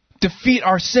defeat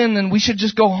our sin, then we should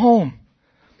just go home.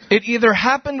 It either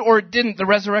happened or it didn't, the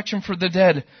resurrection for the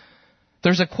dead.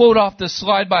 There's a quote off this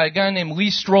slide by a guy named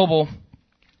Lee Strobel.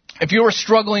 If you are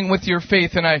struggling with your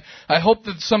faith, and I hope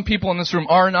that some people in this room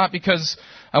are, not because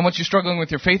I want you struggling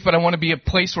with your faith, but I want to be a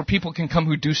place where people can come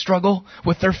who do struggle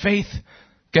with their faith.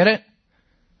 Get it?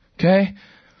 Okay?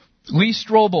 Lee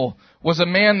Strobel was a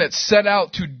man that set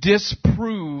out to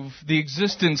disprove the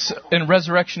existence and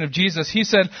resurrection of Jesus. He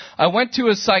said, I went to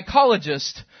a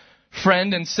psychologist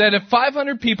friend and said, if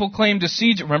 500 people claim to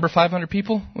see... Remember 500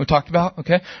 people we talked about?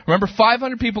 Okay. Remember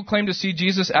 500 people claimed to see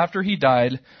Jesus after He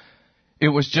died. It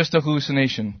was just a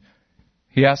hallucination.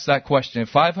 He asked that question. If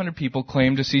 500 people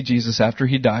claimed to see Jesus after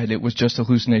He died, it was just a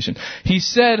hallucination. He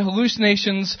said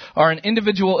hallucinations are an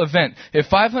individual event. If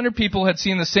 500 people had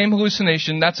seen the same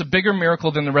hallucination, that's a bigger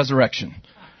miracle than the resurrection.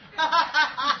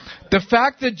 The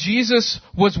fact that Jesus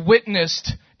was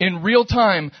witnessed in real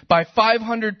time by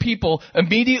 500 people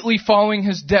immediately following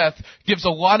His death gives a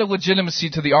lot of legitimacy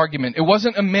to the argument. It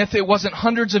wasn't a myth. It wasn't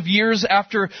hundreds of years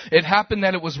after it happened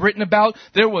that it was written about.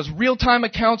 There was real-time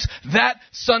accounts that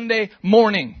Sunday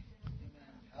morning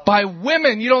by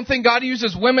women. You don't think God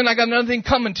uses women? I got another thing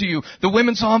coming to you. The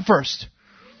women saw Him first.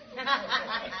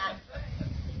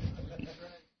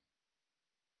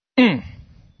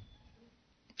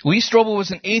 Lee Strobel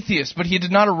was an atheist, but he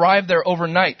did not arrive there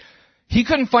overnight. He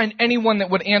couldn't find anyone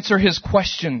that would answer his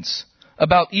questions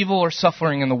about evil or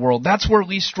suffering in the world. That's where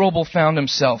Lee Strobel found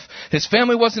himself. His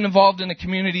family wasn't involved in a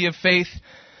community of faith.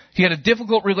 He had a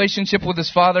difficult relationship with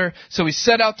his father, so he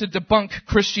set out to debunk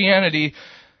Christianity,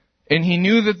 and he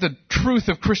knew that the truth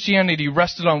of Christianity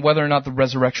rested on whether or not the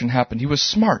resurrection happened. He was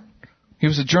smart. He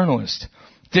was a journalist.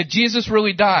 Did Jesus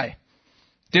really die?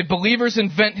 Did believers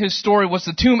invent His story? Was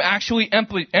the tomb actually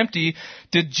empty?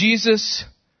 Did Jesus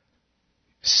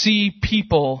see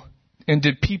people, and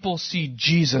did people see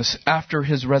Jesus after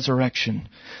His resurrection?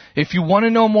 If you want to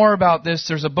know more about this,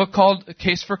 there's a book called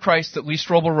Case for Christ that Lee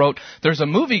Strobel wrote. There's a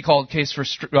movie called Case for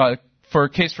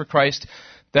Christ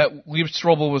that Lee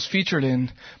Strobel was featured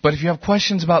in. But if you have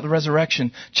questions about the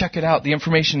resurrection, check it out. The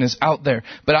information is out there.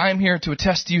 But I am here to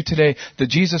attest to you today that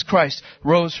Jesus Christ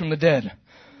rose from the dead.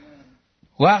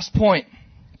 Last point.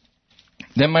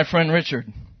 Then my friend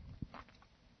Richard.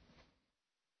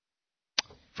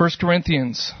 1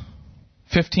 Corinthians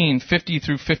 15:50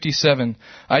 through 57.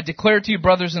 I declare to you,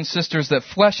 brothers and sisters, that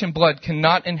flesh and blood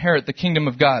cannot inherit the kingdom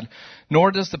of God,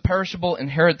 nor does the perishable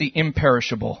inherit the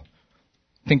imperishable.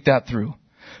 Think that through.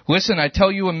 Listen, I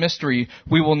tell you a mystery.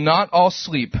 We will not all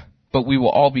sleep, but we will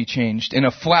all be changed. In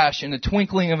a flash, in the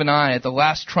twinkling of an eye, at the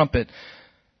last trumpet.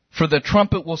 For the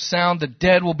trumpet will sound, the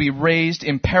dead will be raised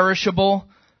imperishable.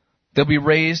 They'll be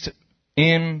raised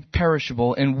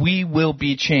imperishable, and we will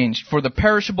be changed. For the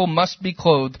perishable must be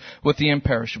clothed with the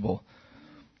imperishable.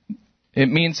 It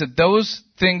means that those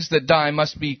things that die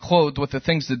must be clothed with the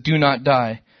things that do not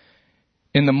die,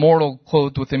 and the mortal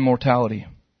clothed with immortality.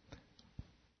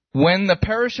 When the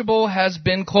perishable has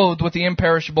been clothed with the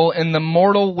imperishable and the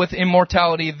mortal with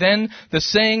immortality, then the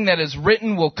saying that is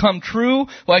written will come true,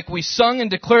 like we sung and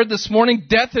declared this morning,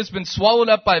 death has been swallowed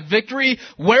up by victory.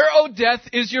 Where, O death,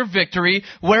 is your victory?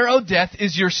 Where, O death,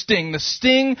 is your sting? The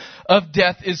sting of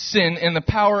death is sin, and the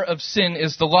power of sin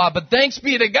is the law. But thanks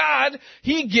be to God,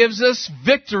 He gives us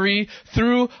victory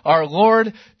through our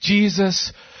Lord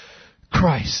Jesus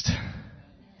Christ.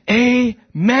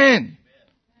 Amen.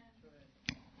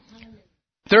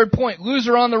 Third point,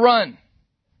 loser on the run.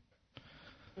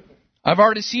 I've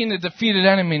already seen a defeated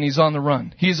enemy and he's on the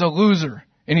run. He's a loser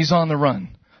and he's on the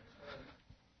run.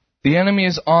 The enemy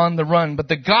is on the run, but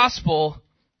the gospel,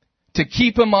 to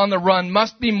keep him on the run,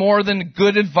 must be more than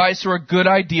good advice or a good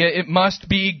idea. It must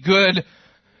be good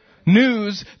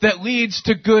news that leads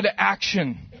to good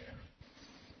action.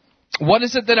 What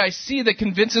is it that I see that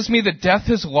convinces me that death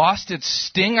has lost its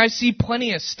sting? I see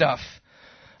plenty of stuff.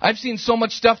 I've seen so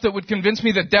much stuff that would convince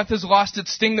me that death has lost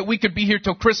its sting, that we could be here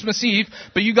till Christmas Eve,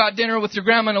 but you got dinner with your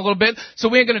grandma in a little bit, so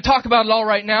we ain't going to talk about it all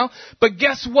right now. But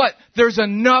guess what? There's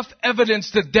enough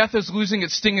evidence that death is losing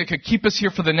its sting that could keep us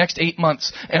here for the next 8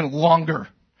 months and longer.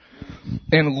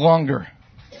 And longer.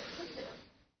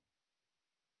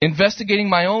 Investigating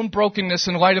my own brokenness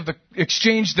in light of the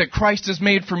exchange that Christ has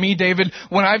made for me, David,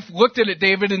 when I've looked at it,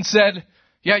 David, and said,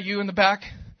 yeah, you in the back?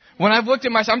 When I've looked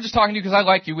at myself, I'm just talking to you because I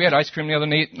like you. We had ice cream the other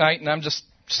night, and I'm just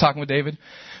talking with David.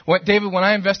 David, when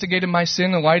I investigated my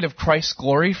sin in light of Christ's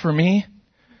glory for me,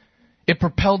 it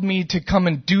propelled me to come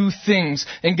and do things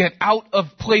and get out of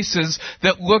places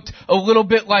that looked a little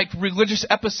bit like religious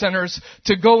epicenters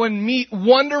to go and meet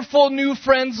wonderful new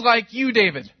friends like you,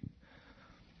 David.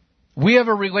 We have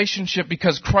a relationship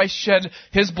because Christ shed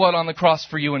His blood on the cross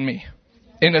for you and me.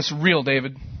 And it's real,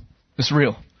 David. It's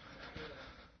real.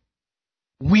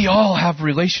 We all have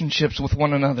relationships with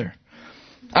one another.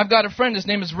 I've got a friend. His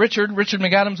name is Richard. Richard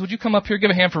McAdams. Would you come up here?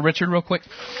 Give a hand for Richard real quick.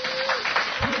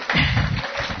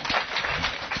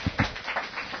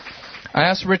 I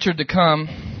asked Richard to come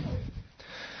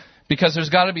because there's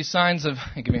got to be signs of...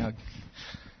 Hey, give me a hug.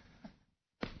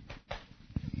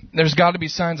 There's got to be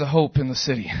signs of hope in the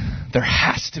city. There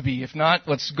has to be. If not,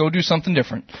 let's go do something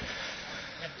different.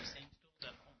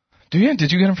 Do you?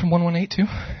 Did you get them from 118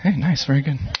 too? Hey, nice. Very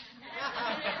good.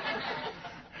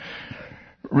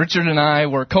 Richard and I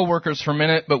were co-workers for a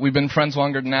minute, but we've been friends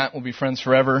longer than that. We'll be friends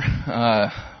forever.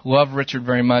 Love Richard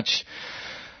very much.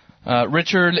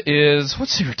 Richard is,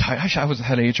 what's your title? I was the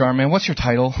head of HR, man. What's your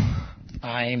title?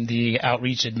 I'm the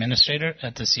outreach administrator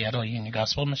at the Seattle Union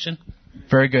Gospel Mission.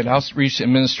 Very good. Outreach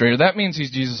administrator. That means he's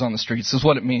Jesus on the streets, is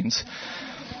what it means.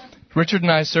 Richard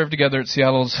and I served together at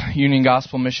Seattle's Union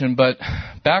Gospel Mission, but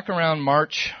back around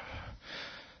March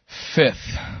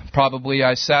 5th, probably,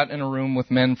 I sat in a room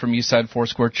with men from Eastside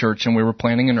Foursquare Church, and we were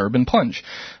planning an urban plunge.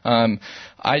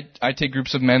 I take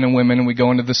groups of men and women, and we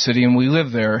go into the city, and we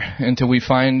live there until we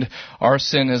find our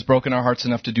sin has broken our hearts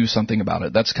enough to do something about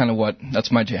it. That's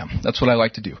that's my jam. That's what I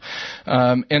like to do.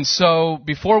 And so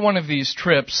before one of these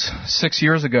trips, 6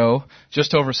 years ago,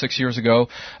 just over 6 years ago,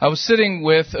 I was sitting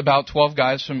with about 12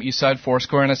 guys from Eastside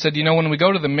Foursquare, and I said, when we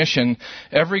go to the mission,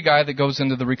 every guy that goes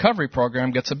into the recovery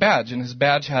program gets a badge, and his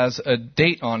badge has a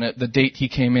date on it, the date he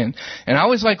came in. And I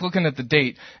always like looking at the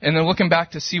date and then looking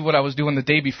back to see what I was doing the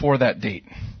day before that date.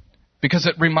 Because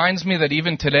it reminds me that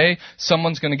even today,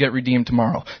 someone's going to get redeemed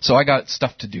tomorrow. So I got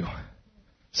stuff to do.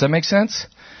 Does that make sense?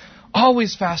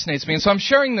 Always fascinates me. And so I'm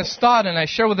sharing this thought, and I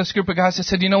share with this group of guys. I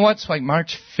said, it's like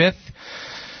March 5th.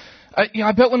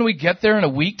 I bet when we get there in a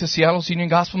week to Seattle's Union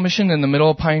Gospel Mission in the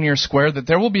middle of Pioneer Square, that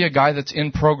there will be a guy that's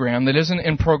in program that isn't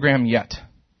in program yet.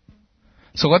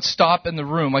 So let's stop in the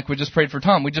room like we just prayed for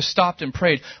Tom. We just stopped and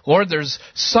prayed. Lord, there's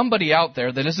somebody out there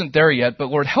that isn't there yet, but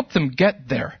Lord, help them get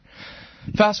there.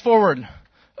 Fast forward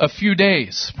a few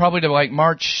days, probably to like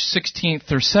March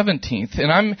 16th or 17th,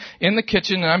 and I'm in the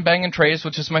kitchen and I'm banging trays,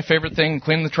 which is my favorite thing,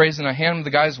 cleaning the trays, and I hand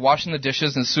the guys washing the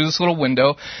dishes, and it's through this little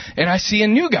window, and I see a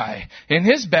new guy, and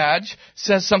his badge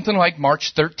says something like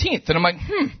March 13th, and I'm like,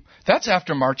 that's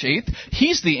after March 8th.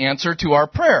 He's the answer to our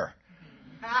prayer.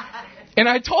 And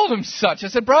I told him such. I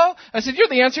said, bro, you're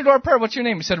the answer to our prayer. What's your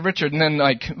name? He said, Richard, and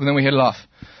then we hit it off.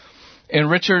 And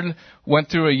Richard went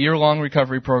through a year-long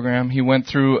recovery program. He went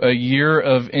through a year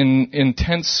of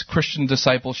intense Christian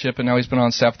discipleship, and now he's been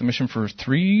on staff at the mission for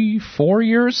 3-4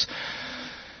 years.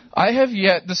 I have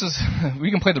yet,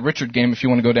 we can play the Richard game if you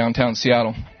want to go downtown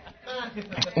Seattle.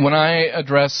 When I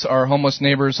address our homeless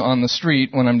neighbors on the street,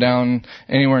 when I'm down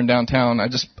anywhere in downtown, I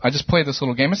just play this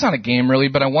little game. It's not a game really,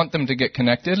 but I want them to get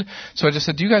connected. So I just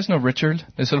said, "Do you guys know Richard?"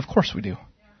 They said, "Of course we do."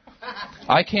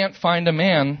 I can't find a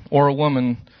man or a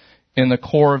woman in the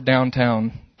core of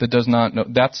downtown that does not know.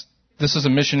 This is a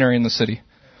missionary in the city.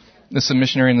 This is a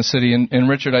missionary in the city. And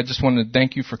Richard, I just wanted to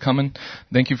thank you for coming.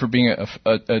 Thank you for being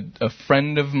a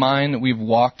friend of mine. We've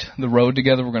walked the road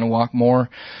together. We're going to walk more.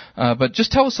 But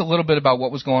just tell us a little bit about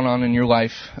what was going on in your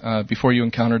life before you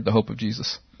encountered the hope of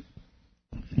Jesus.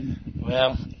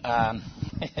 Well,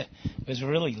 it was a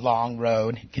really long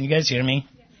road. Can you guys hear me?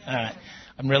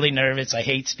 I'm really nervous. I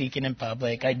hate speaking in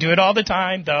public. I do it all the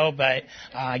time, though, but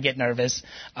I get nervous.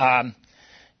 It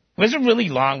was a really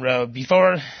long road.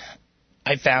 Before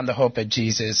I found the hope of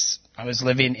Jesus, I was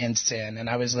living in sin, and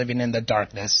I was living in the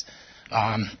darkness.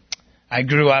 I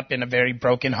grew up in a very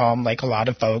broken home, like a lot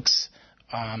of folks,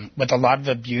 with a lot of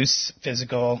abuse,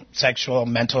 physical, sexual,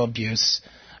 mental abuse.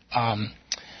 I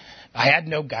had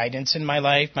no guidance in my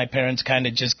life. My parents kind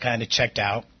of checked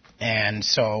out. And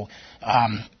so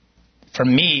for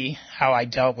me, how I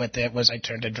dealt with it was I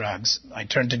turned to drugs. I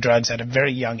turned to drugs at a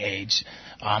very young age.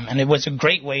 And it was a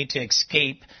great way to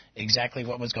escape exactly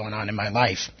what was going on in my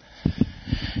life.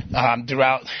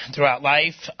 Throughout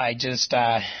life, I just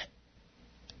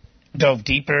dove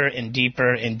deeper and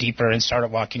deeper and deeper and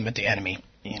started walking with the enemy.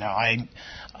 You know, I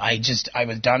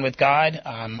was done with God.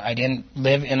 I didn't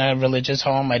live in a religious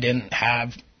home. I didn't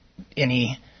have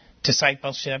any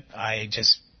discipleship. I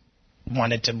just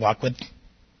wanted to walk with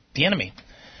the enemy.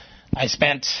 I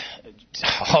spent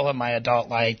all of my adult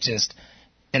life just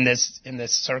in this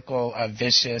circle of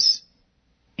vicious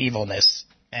evilness,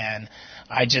 and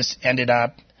I just ended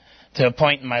up to a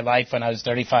point in my life when I was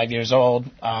 35 years old,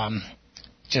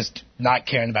 just not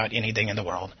caring about anything in the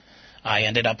world. I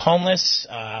ended up homeless.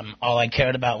 All I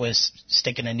cared about was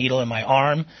sticking a needle in my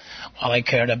arm. All I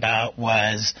cared about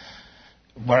was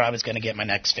where I was going to get my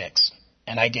next fix,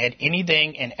 and I did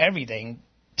anything and everything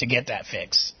to get that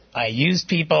fix. I used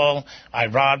people. I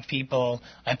robbed people.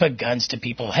 I put guns to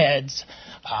people's heads.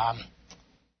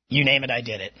 You name it, I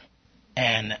did it.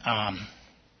 And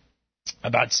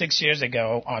about 6 years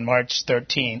ago, on March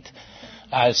 13th,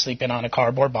 I was sleeping on a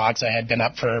cardboard box. I had been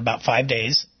up for about 5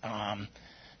 days.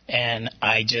 And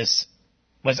I just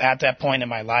was at that point in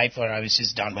my life where I was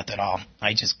just done with it all.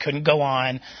 I just couldn't go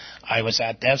on. I was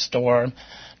at death's door.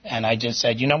 And I just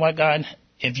said, you know what, God?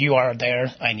 If you are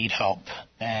there, I need help.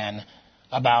 And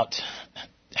about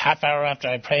half hour after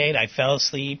I prayed, I fell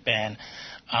asleep, and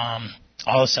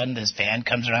all of a sudden this van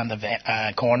comes around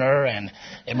the corner, and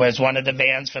it was one of the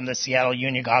vans from the Seattle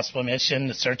Union Gospel Mission,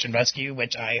 the search and rescue,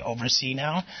 which I oversee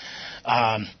now.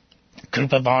 A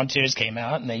group of volunteers came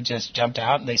out, and they just jumped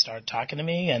out, and they started talking to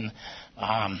me and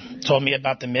told me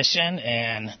about the mission,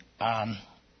 and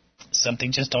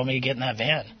something just told me to get in that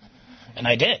van. And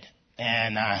I did.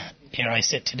 And here I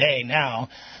sit today now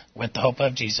with the hope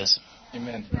of Jesus.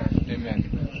 Amen.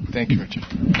 Amen. Thank you, Richard.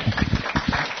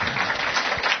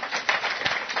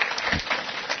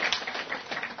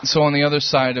 So on the other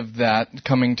side of that,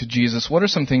 coming to Jesus, what are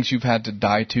some things you've had to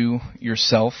die to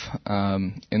yourself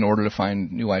in order to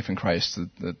find new life in Christ,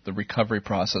 the recovery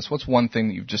process? What's one thing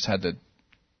that you've just had to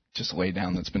just lay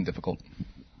down that's been difficult?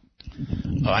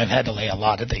 Oh, I've had to lay a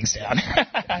lot of things down.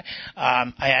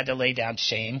 I had to lay down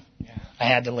shame. Yeah. I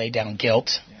had to lay down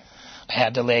guilt. Yeah. I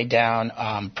had to lay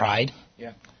down pride.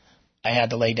 Yeah. I had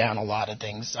to lay down a lot of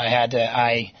things. I had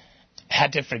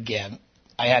to forgive.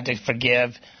 I had to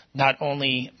forgive not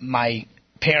only my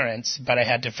parents, but I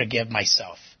had to forgive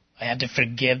myself. I had to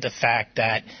forgive the fact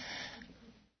that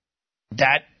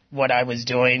what I was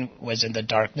doing was in the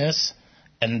darkness,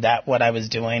 and that what I was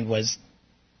doing was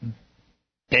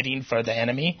bidding for the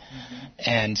enemy. Mm-hmm.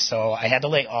 And so I had to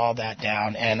lay all that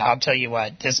down. And I'll tell you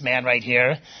what, this man right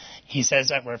here, he says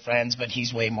that we're friends, but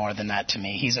he's way more than that to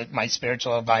me. He's my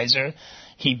spiritual advisor.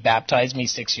 He baptized me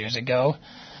 6 years ago.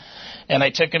 And I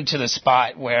took him to the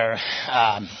spot where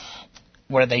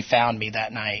they found me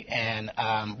that night. And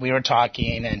we were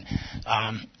talking, and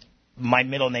my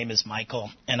middle name is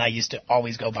Michael, and I used to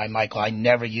always go by Michael. I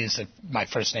never used my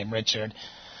first name, Richard.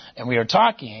 And we were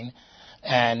talking,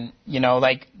 and, you know,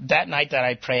 like that night that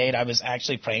I prayed, I was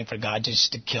actually praying for God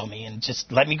just to kill me and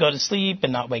just let me go to sleep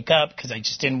and not wake up, because I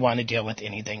just didn't want to deal with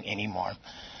anything anymore.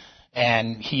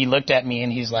 And he looked at me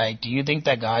and he's like, do you think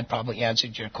that God probably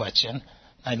answered your question?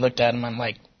 I looked at him, I'm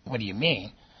like, what do you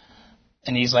mean?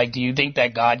 And he's like, do you think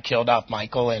that God killed off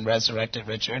Michael and resurrected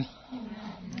Richard?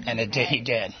 And he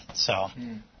did. So,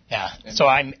 yeah. So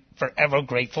I'm forever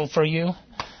grateful for you.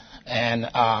 And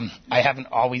I haven't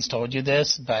always told you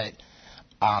this, but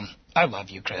I love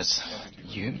you, Chris.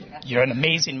 You're an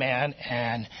amazing man,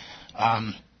 and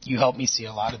you help me see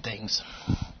a lot of things.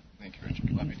 Thank you,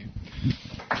 Richard. Love you, dude.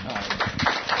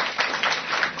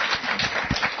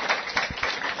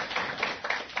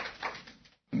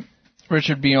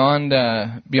 Richard, beyond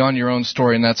your own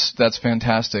story, and that's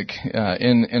fantastic.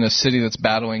 In a city that's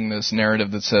battling this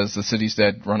narrative that says the city's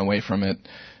dead, run away from it.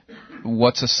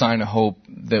 What's a sign of hope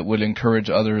that would encourage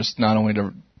others not only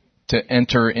to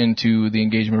enter into the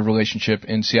engagement relationship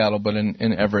in Seattle, but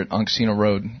in Everett on Casino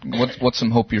Road? What's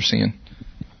some hope you're seeing?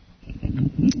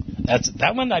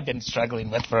 That one I've been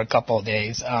struggling with for a couple of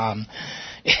days.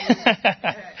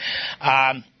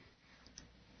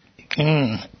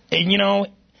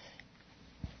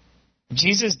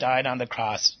 Jesus died on the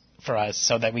cross for us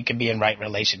so that we could be in right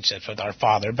relationships with our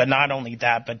Father. But not only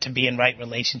that, but to be in right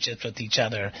relationships with each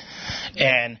other.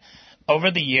 And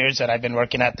over the years that I've been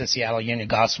working at the Seattle Union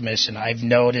Gospel Mission, I've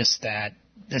noticed that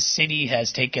the city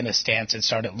has taken a stance and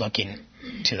started looking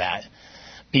to that.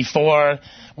 Before,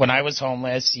 when I was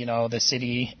homeless, the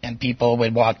city and people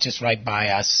would walk just right by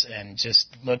us and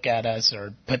just look at us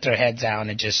or put their heads down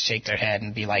and just shake their head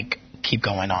and be like, keep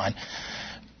going on.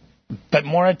 But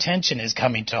more attention is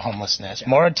coming to homelessness.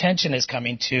 More attention is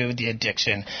coming to the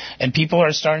addiction. And people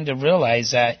are starting to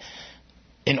realize that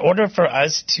in order for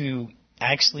us to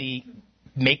actually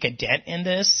make a dent in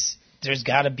this, there's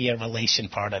got to be a relation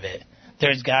part of it.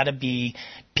 There's got to be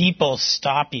people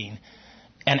stopping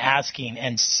and asking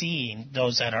and seeing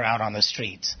those that are out on the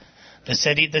streets. The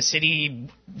city,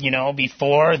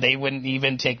 before they wouldn't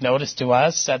even take notice to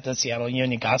us at the Seattle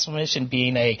Union Gospel Mission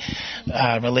being a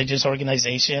religious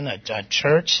organization, a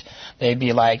church. They'd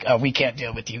be like, oh, we can't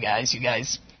deal with you guys. You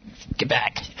guys get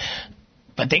back.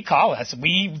 But they call us.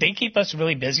 They keep us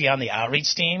really busy on the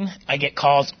outreach team. I get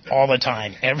calls all the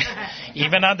time,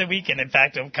 even on the weekend. In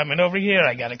fact, I'm coming over here.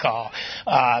 I got a call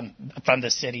from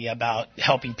the city about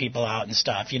helping people out and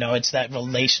stuff. It's that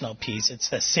relational piece. It's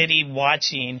the city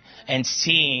watching and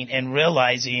seeing and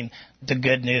realizing the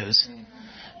good news,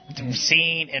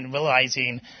 seeing and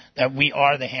realizing that we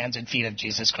are the hands and feet of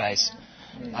Jesus Christ.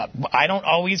 I don't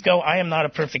always go. I am not a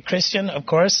perfect Christian, of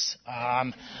course.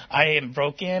 I am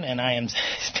broken, and I am.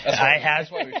 That's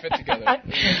why we fit together.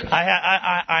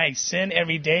 I sin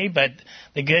every day, but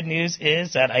the good news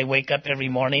is that I wake up every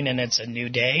morning and it's a new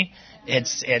day.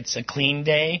 It's a clean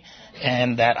day,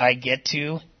 and that I get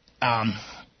to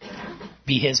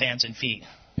be His hands and feet.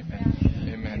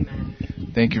 Amen.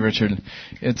 Thank you, Richard.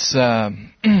 It's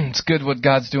good what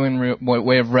God's doing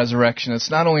way of resurrection. It's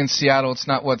not only in Seattle, it's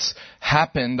not what's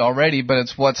happened already, but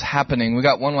it's what's happening. We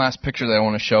got one last picture that I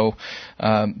want to show.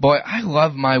 Boy, I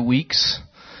love my weeks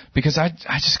because I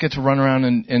just get to run around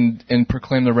and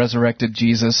proclaim the resurrected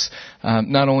Jesus,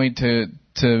 not only to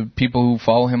people who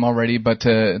follow Him already, but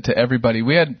to everybody.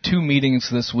 We had 2 meetings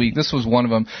this week. This was one of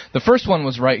them. The first one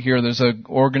was right here. There's a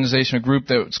group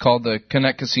that's called the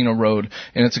Connect Casino Road,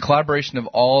 and it's a collaboration of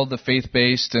all the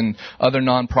faith-based and other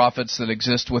nonprofits that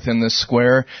exist within this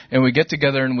square. And we get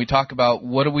together and we talk about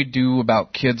what do we do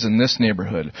about kids in this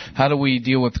neighborhood? How do we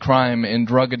deal with crime and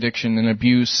drug addiction and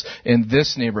abuse in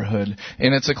this neighborhood?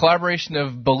 And it's a collaboration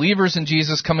of believers in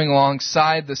Jesus coming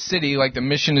alongside the city, like the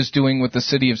mission is doing with the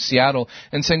city of Seattle,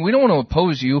 and saying, we don't want to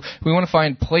oppose you. We want to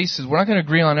find places. We're not going to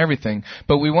agree on everything,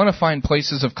 but we want to find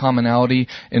places of commonality,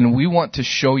 and we want to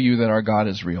show you that our God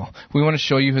is real. We want to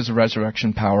show you His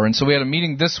resurrection power. And so we had a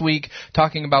meeting this week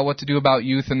talking about what to do about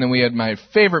youth, and then we had my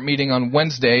favorite meeting on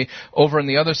Wednesday over on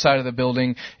the other side of the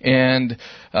building, and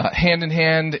hand in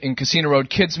hand in Casino Road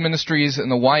Kids Ministries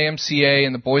and the YMCA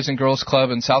and the Boys and Girls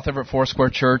Club and South Everett Foursquare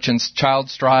Church and Child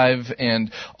Strive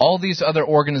and all these other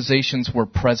organizations were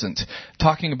present,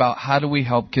 talking about how do we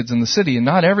help kids in the city. And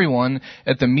not everyone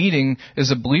at the meeting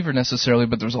is a believer necessarily,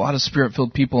 but there's a lot of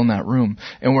Spirit-filled people in that room.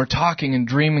 And we're talking and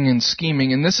dreaming and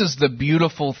scheming, and this is the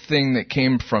beautiful thing that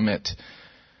came from it.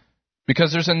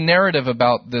 Because there's a narrative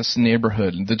about this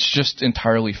neighborhood that's just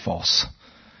entirely false.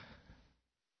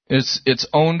 It's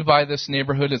owned by this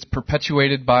neighborhood. It's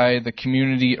perpetuated by the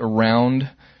community around.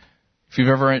 If you've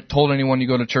ever told anyone you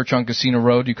go to church on Casino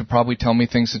Road, you could probably tell me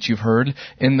things that you've heard.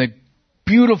 And the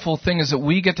beautiful thing is that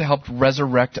we get to help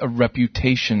resurrect a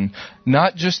reputation,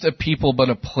 not just a people, but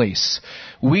a place.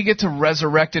 We get to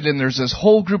resurrect it, and there's this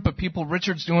whole group of people.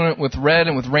 Richard's doing it with Red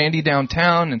and with Randy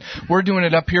downtown, and we're doing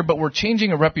it up here, but we're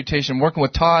changing a reputation, working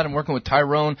with Todd and working with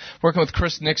Tyrone, working with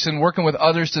Chris Nixon, working with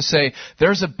others to say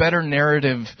there's a better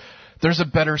narrative There's a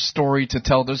better story to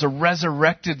tell. There's a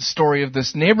resurrected story of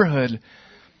this neighborhood.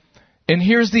 And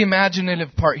here's the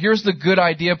imaginative part. Here's the good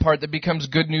idea part that becomes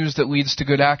good news that leads to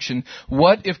good action.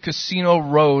 What if Casino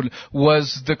Road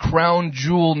was the crown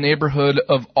jewel neighborhood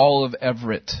of all of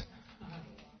Everett?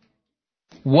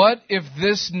 What if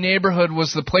this neighborhood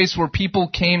was the place where people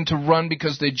came to run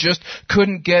because they just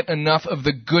couldn't get enough of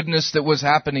the goodness that was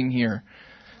happening here?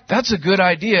 That's a good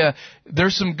idea.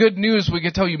 There's some good news. We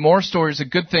could tell you more stories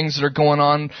of good things that are going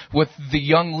on with the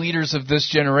young leaders of this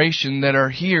generation that are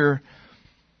here.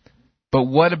 But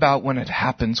what about when it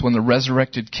happens, when the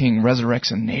resurrected King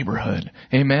resurrects a neighborhood?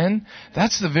 Amen?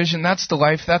 That's the vision, that's the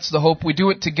life, that's the hope. We do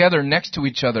it together next to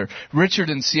each other. Richard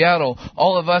in Seattle,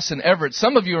 all of us in Everett.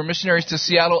 Some of you are missionaries to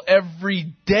Seattle.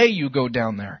 Every day you go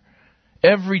down there.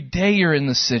 Every day you're in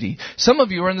the city. Some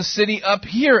of you are in the city up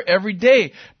here every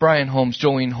day. Brian Holmes,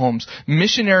 Jolene Holmes,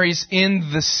 missionaries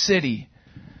in the city.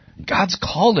 God's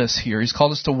called us here. He's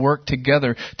called us to work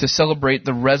together to celebrate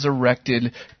the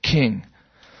resurrected King.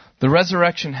 The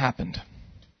resurrection happened.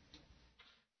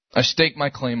 I stake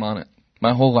my claim on it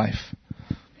my whole life.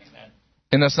 Amen.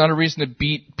 And that's not a reason to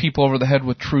beat people over the head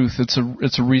with truth. It's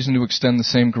a reason to extend the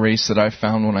same grace that I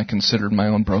found when I considered my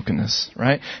own brokenness,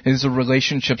 right? These are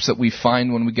relationships that we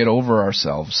find when we get over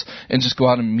ourselves and just go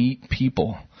out and meet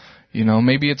people. You know,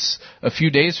 maybe it's a few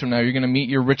days from now you're going to meet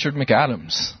your Richard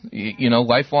McAdams,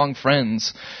 lifelong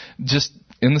friends just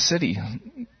in the city,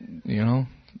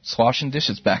 washing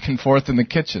dishes back and forth in the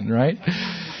kitchen, right?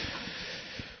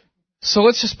 So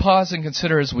let's just pause and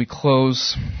consider as we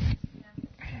close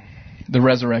the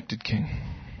resurrected King.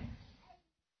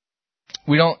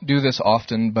 We don't do this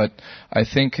often, but I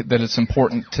think that it's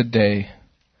important today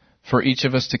for each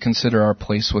of us to consider our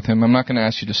place with Him. I'm not going to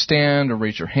ask you to stand or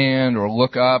raise your hand or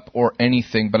look up or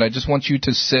anything, but I just want you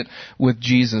to sit with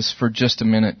Jesus for just a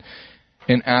minute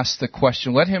and ask the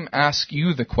question. Let Him ask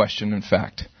you the question, in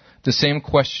fact. The same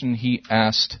question He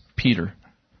asked Peter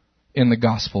in the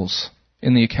Gospels.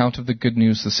 In the account of the good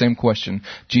news, the same question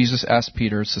Jesus asked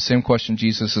Peter. It's the same question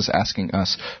Jesus is asking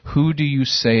us. Who do you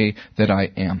say that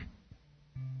I am?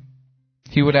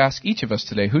 He would ask each of us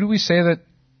today, who do we say that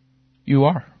you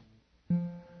are?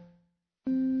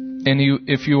 And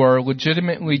if you are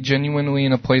legitimately, genuinely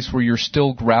in a place where you're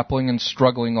still grappling and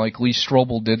struggling like Lee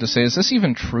Strobel did to say, is this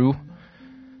even true?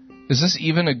 Is this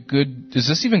even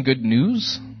good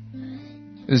news?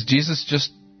 Is Jesus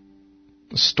just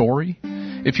a story?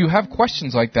 If you have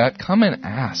questions like that, come and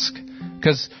ask.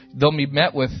 Because they'll be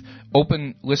met with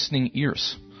open listening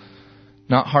ears.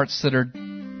 Not hearts that are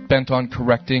bent on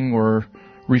correcting or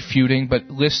refuting, but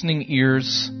listening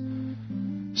ears.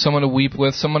 Someone to weep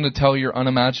with, someone to tell your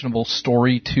unimaginable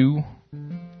story to.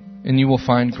 And you will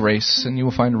find grace and you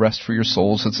will find rest for your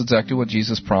souls. That's exactly what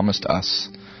Jesus promised us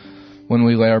when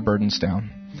we lay our burdens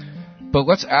down. But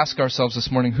let's ask ourselves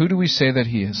this morning, who do we say that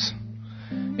He is?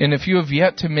 And if you have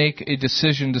yet to make a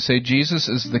decision to say, Jesus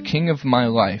is the King of my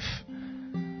life,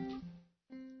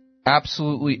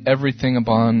 absolutely everything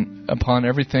upon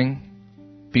everything,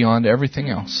 beyond everything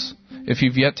else. If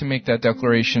you've yet to make that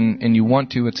declaration and you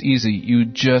want to, it's easy. You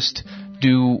just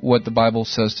do what the Bible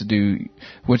says to do,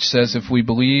 which says if we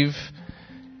believe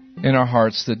in our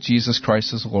hearts that Jesus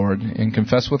Christ is Lord and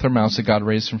confess with our mouths that God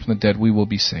raised Him from the dead, we will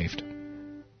be saved.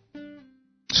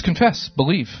 Just confess.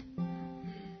 Believe.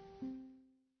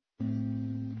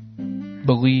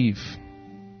 Believe.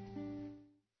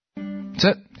 That's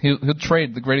it. He'll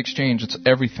trade the great exchange. It's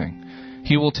everything.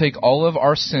 He will take all of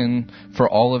our sin for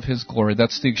all of His glory.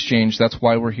 That's the exchange. That's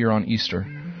why we're here on Easter.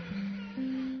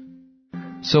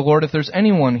 So, Lord, if there's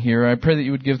anyone here, I pray that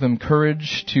you would give them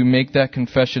courage to make that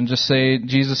confession. Just say,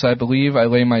 Jesus, I believe. I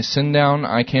lay my sin down.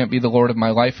 I can't be the Lord of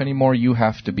my life anymore. You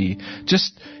have to be.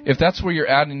 Just, if that's where you're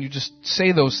at and you just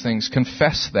say those things,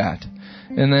 confess that.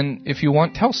 And then if you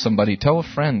want, tell somebody, tell a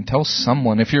friend, tell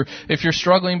someone. If you're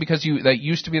struggling because that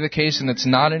used to be the case and it's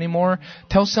not anymore,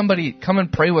 tell somebody, come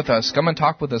and pray with us, come and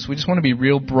talk with us. We just want to be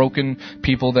real broken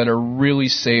people that are really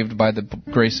saved by the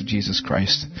grace of Jesus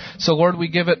Christ. So Lord, we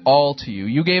give it all to you.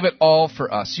 You gave it all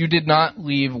for us. You did not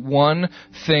leave one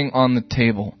thing on the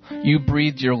table. You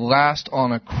breathed your last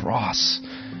on a cross.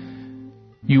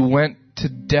 You went to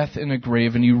death in a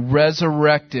grave, and you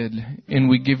resurrected, and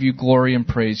we give you glory and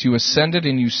praise. You ascended,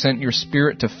 and you sent your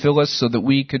Spirit to fill us so that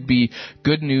we could be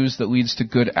good news that leads to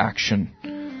good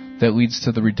action, that leads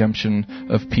to the redemption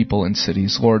of people and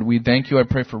cities. Lord, we thank you. I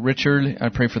pray for Richard. I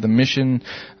pray for the mission.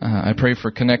 I pray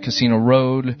for Connect Casino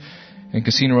Road and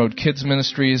Casino Road Kids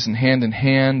Ministries and Hand in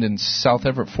Hand and South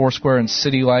Everett Foursquare and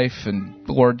City Life. And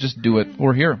Lord, just do it.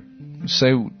 We're here.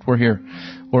 Say we're here.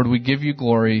 Lord, we give you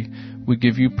glory. We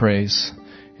give you praise.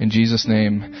 In Jesus'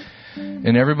 name,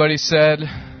 And everybody said...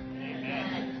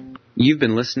 You've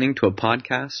been listening to a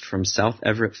podcast from South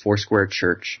Everett Foursquare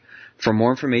Church. For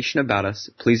more information about us,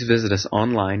 please visit us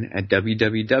online at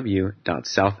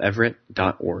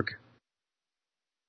www.southeverett.org.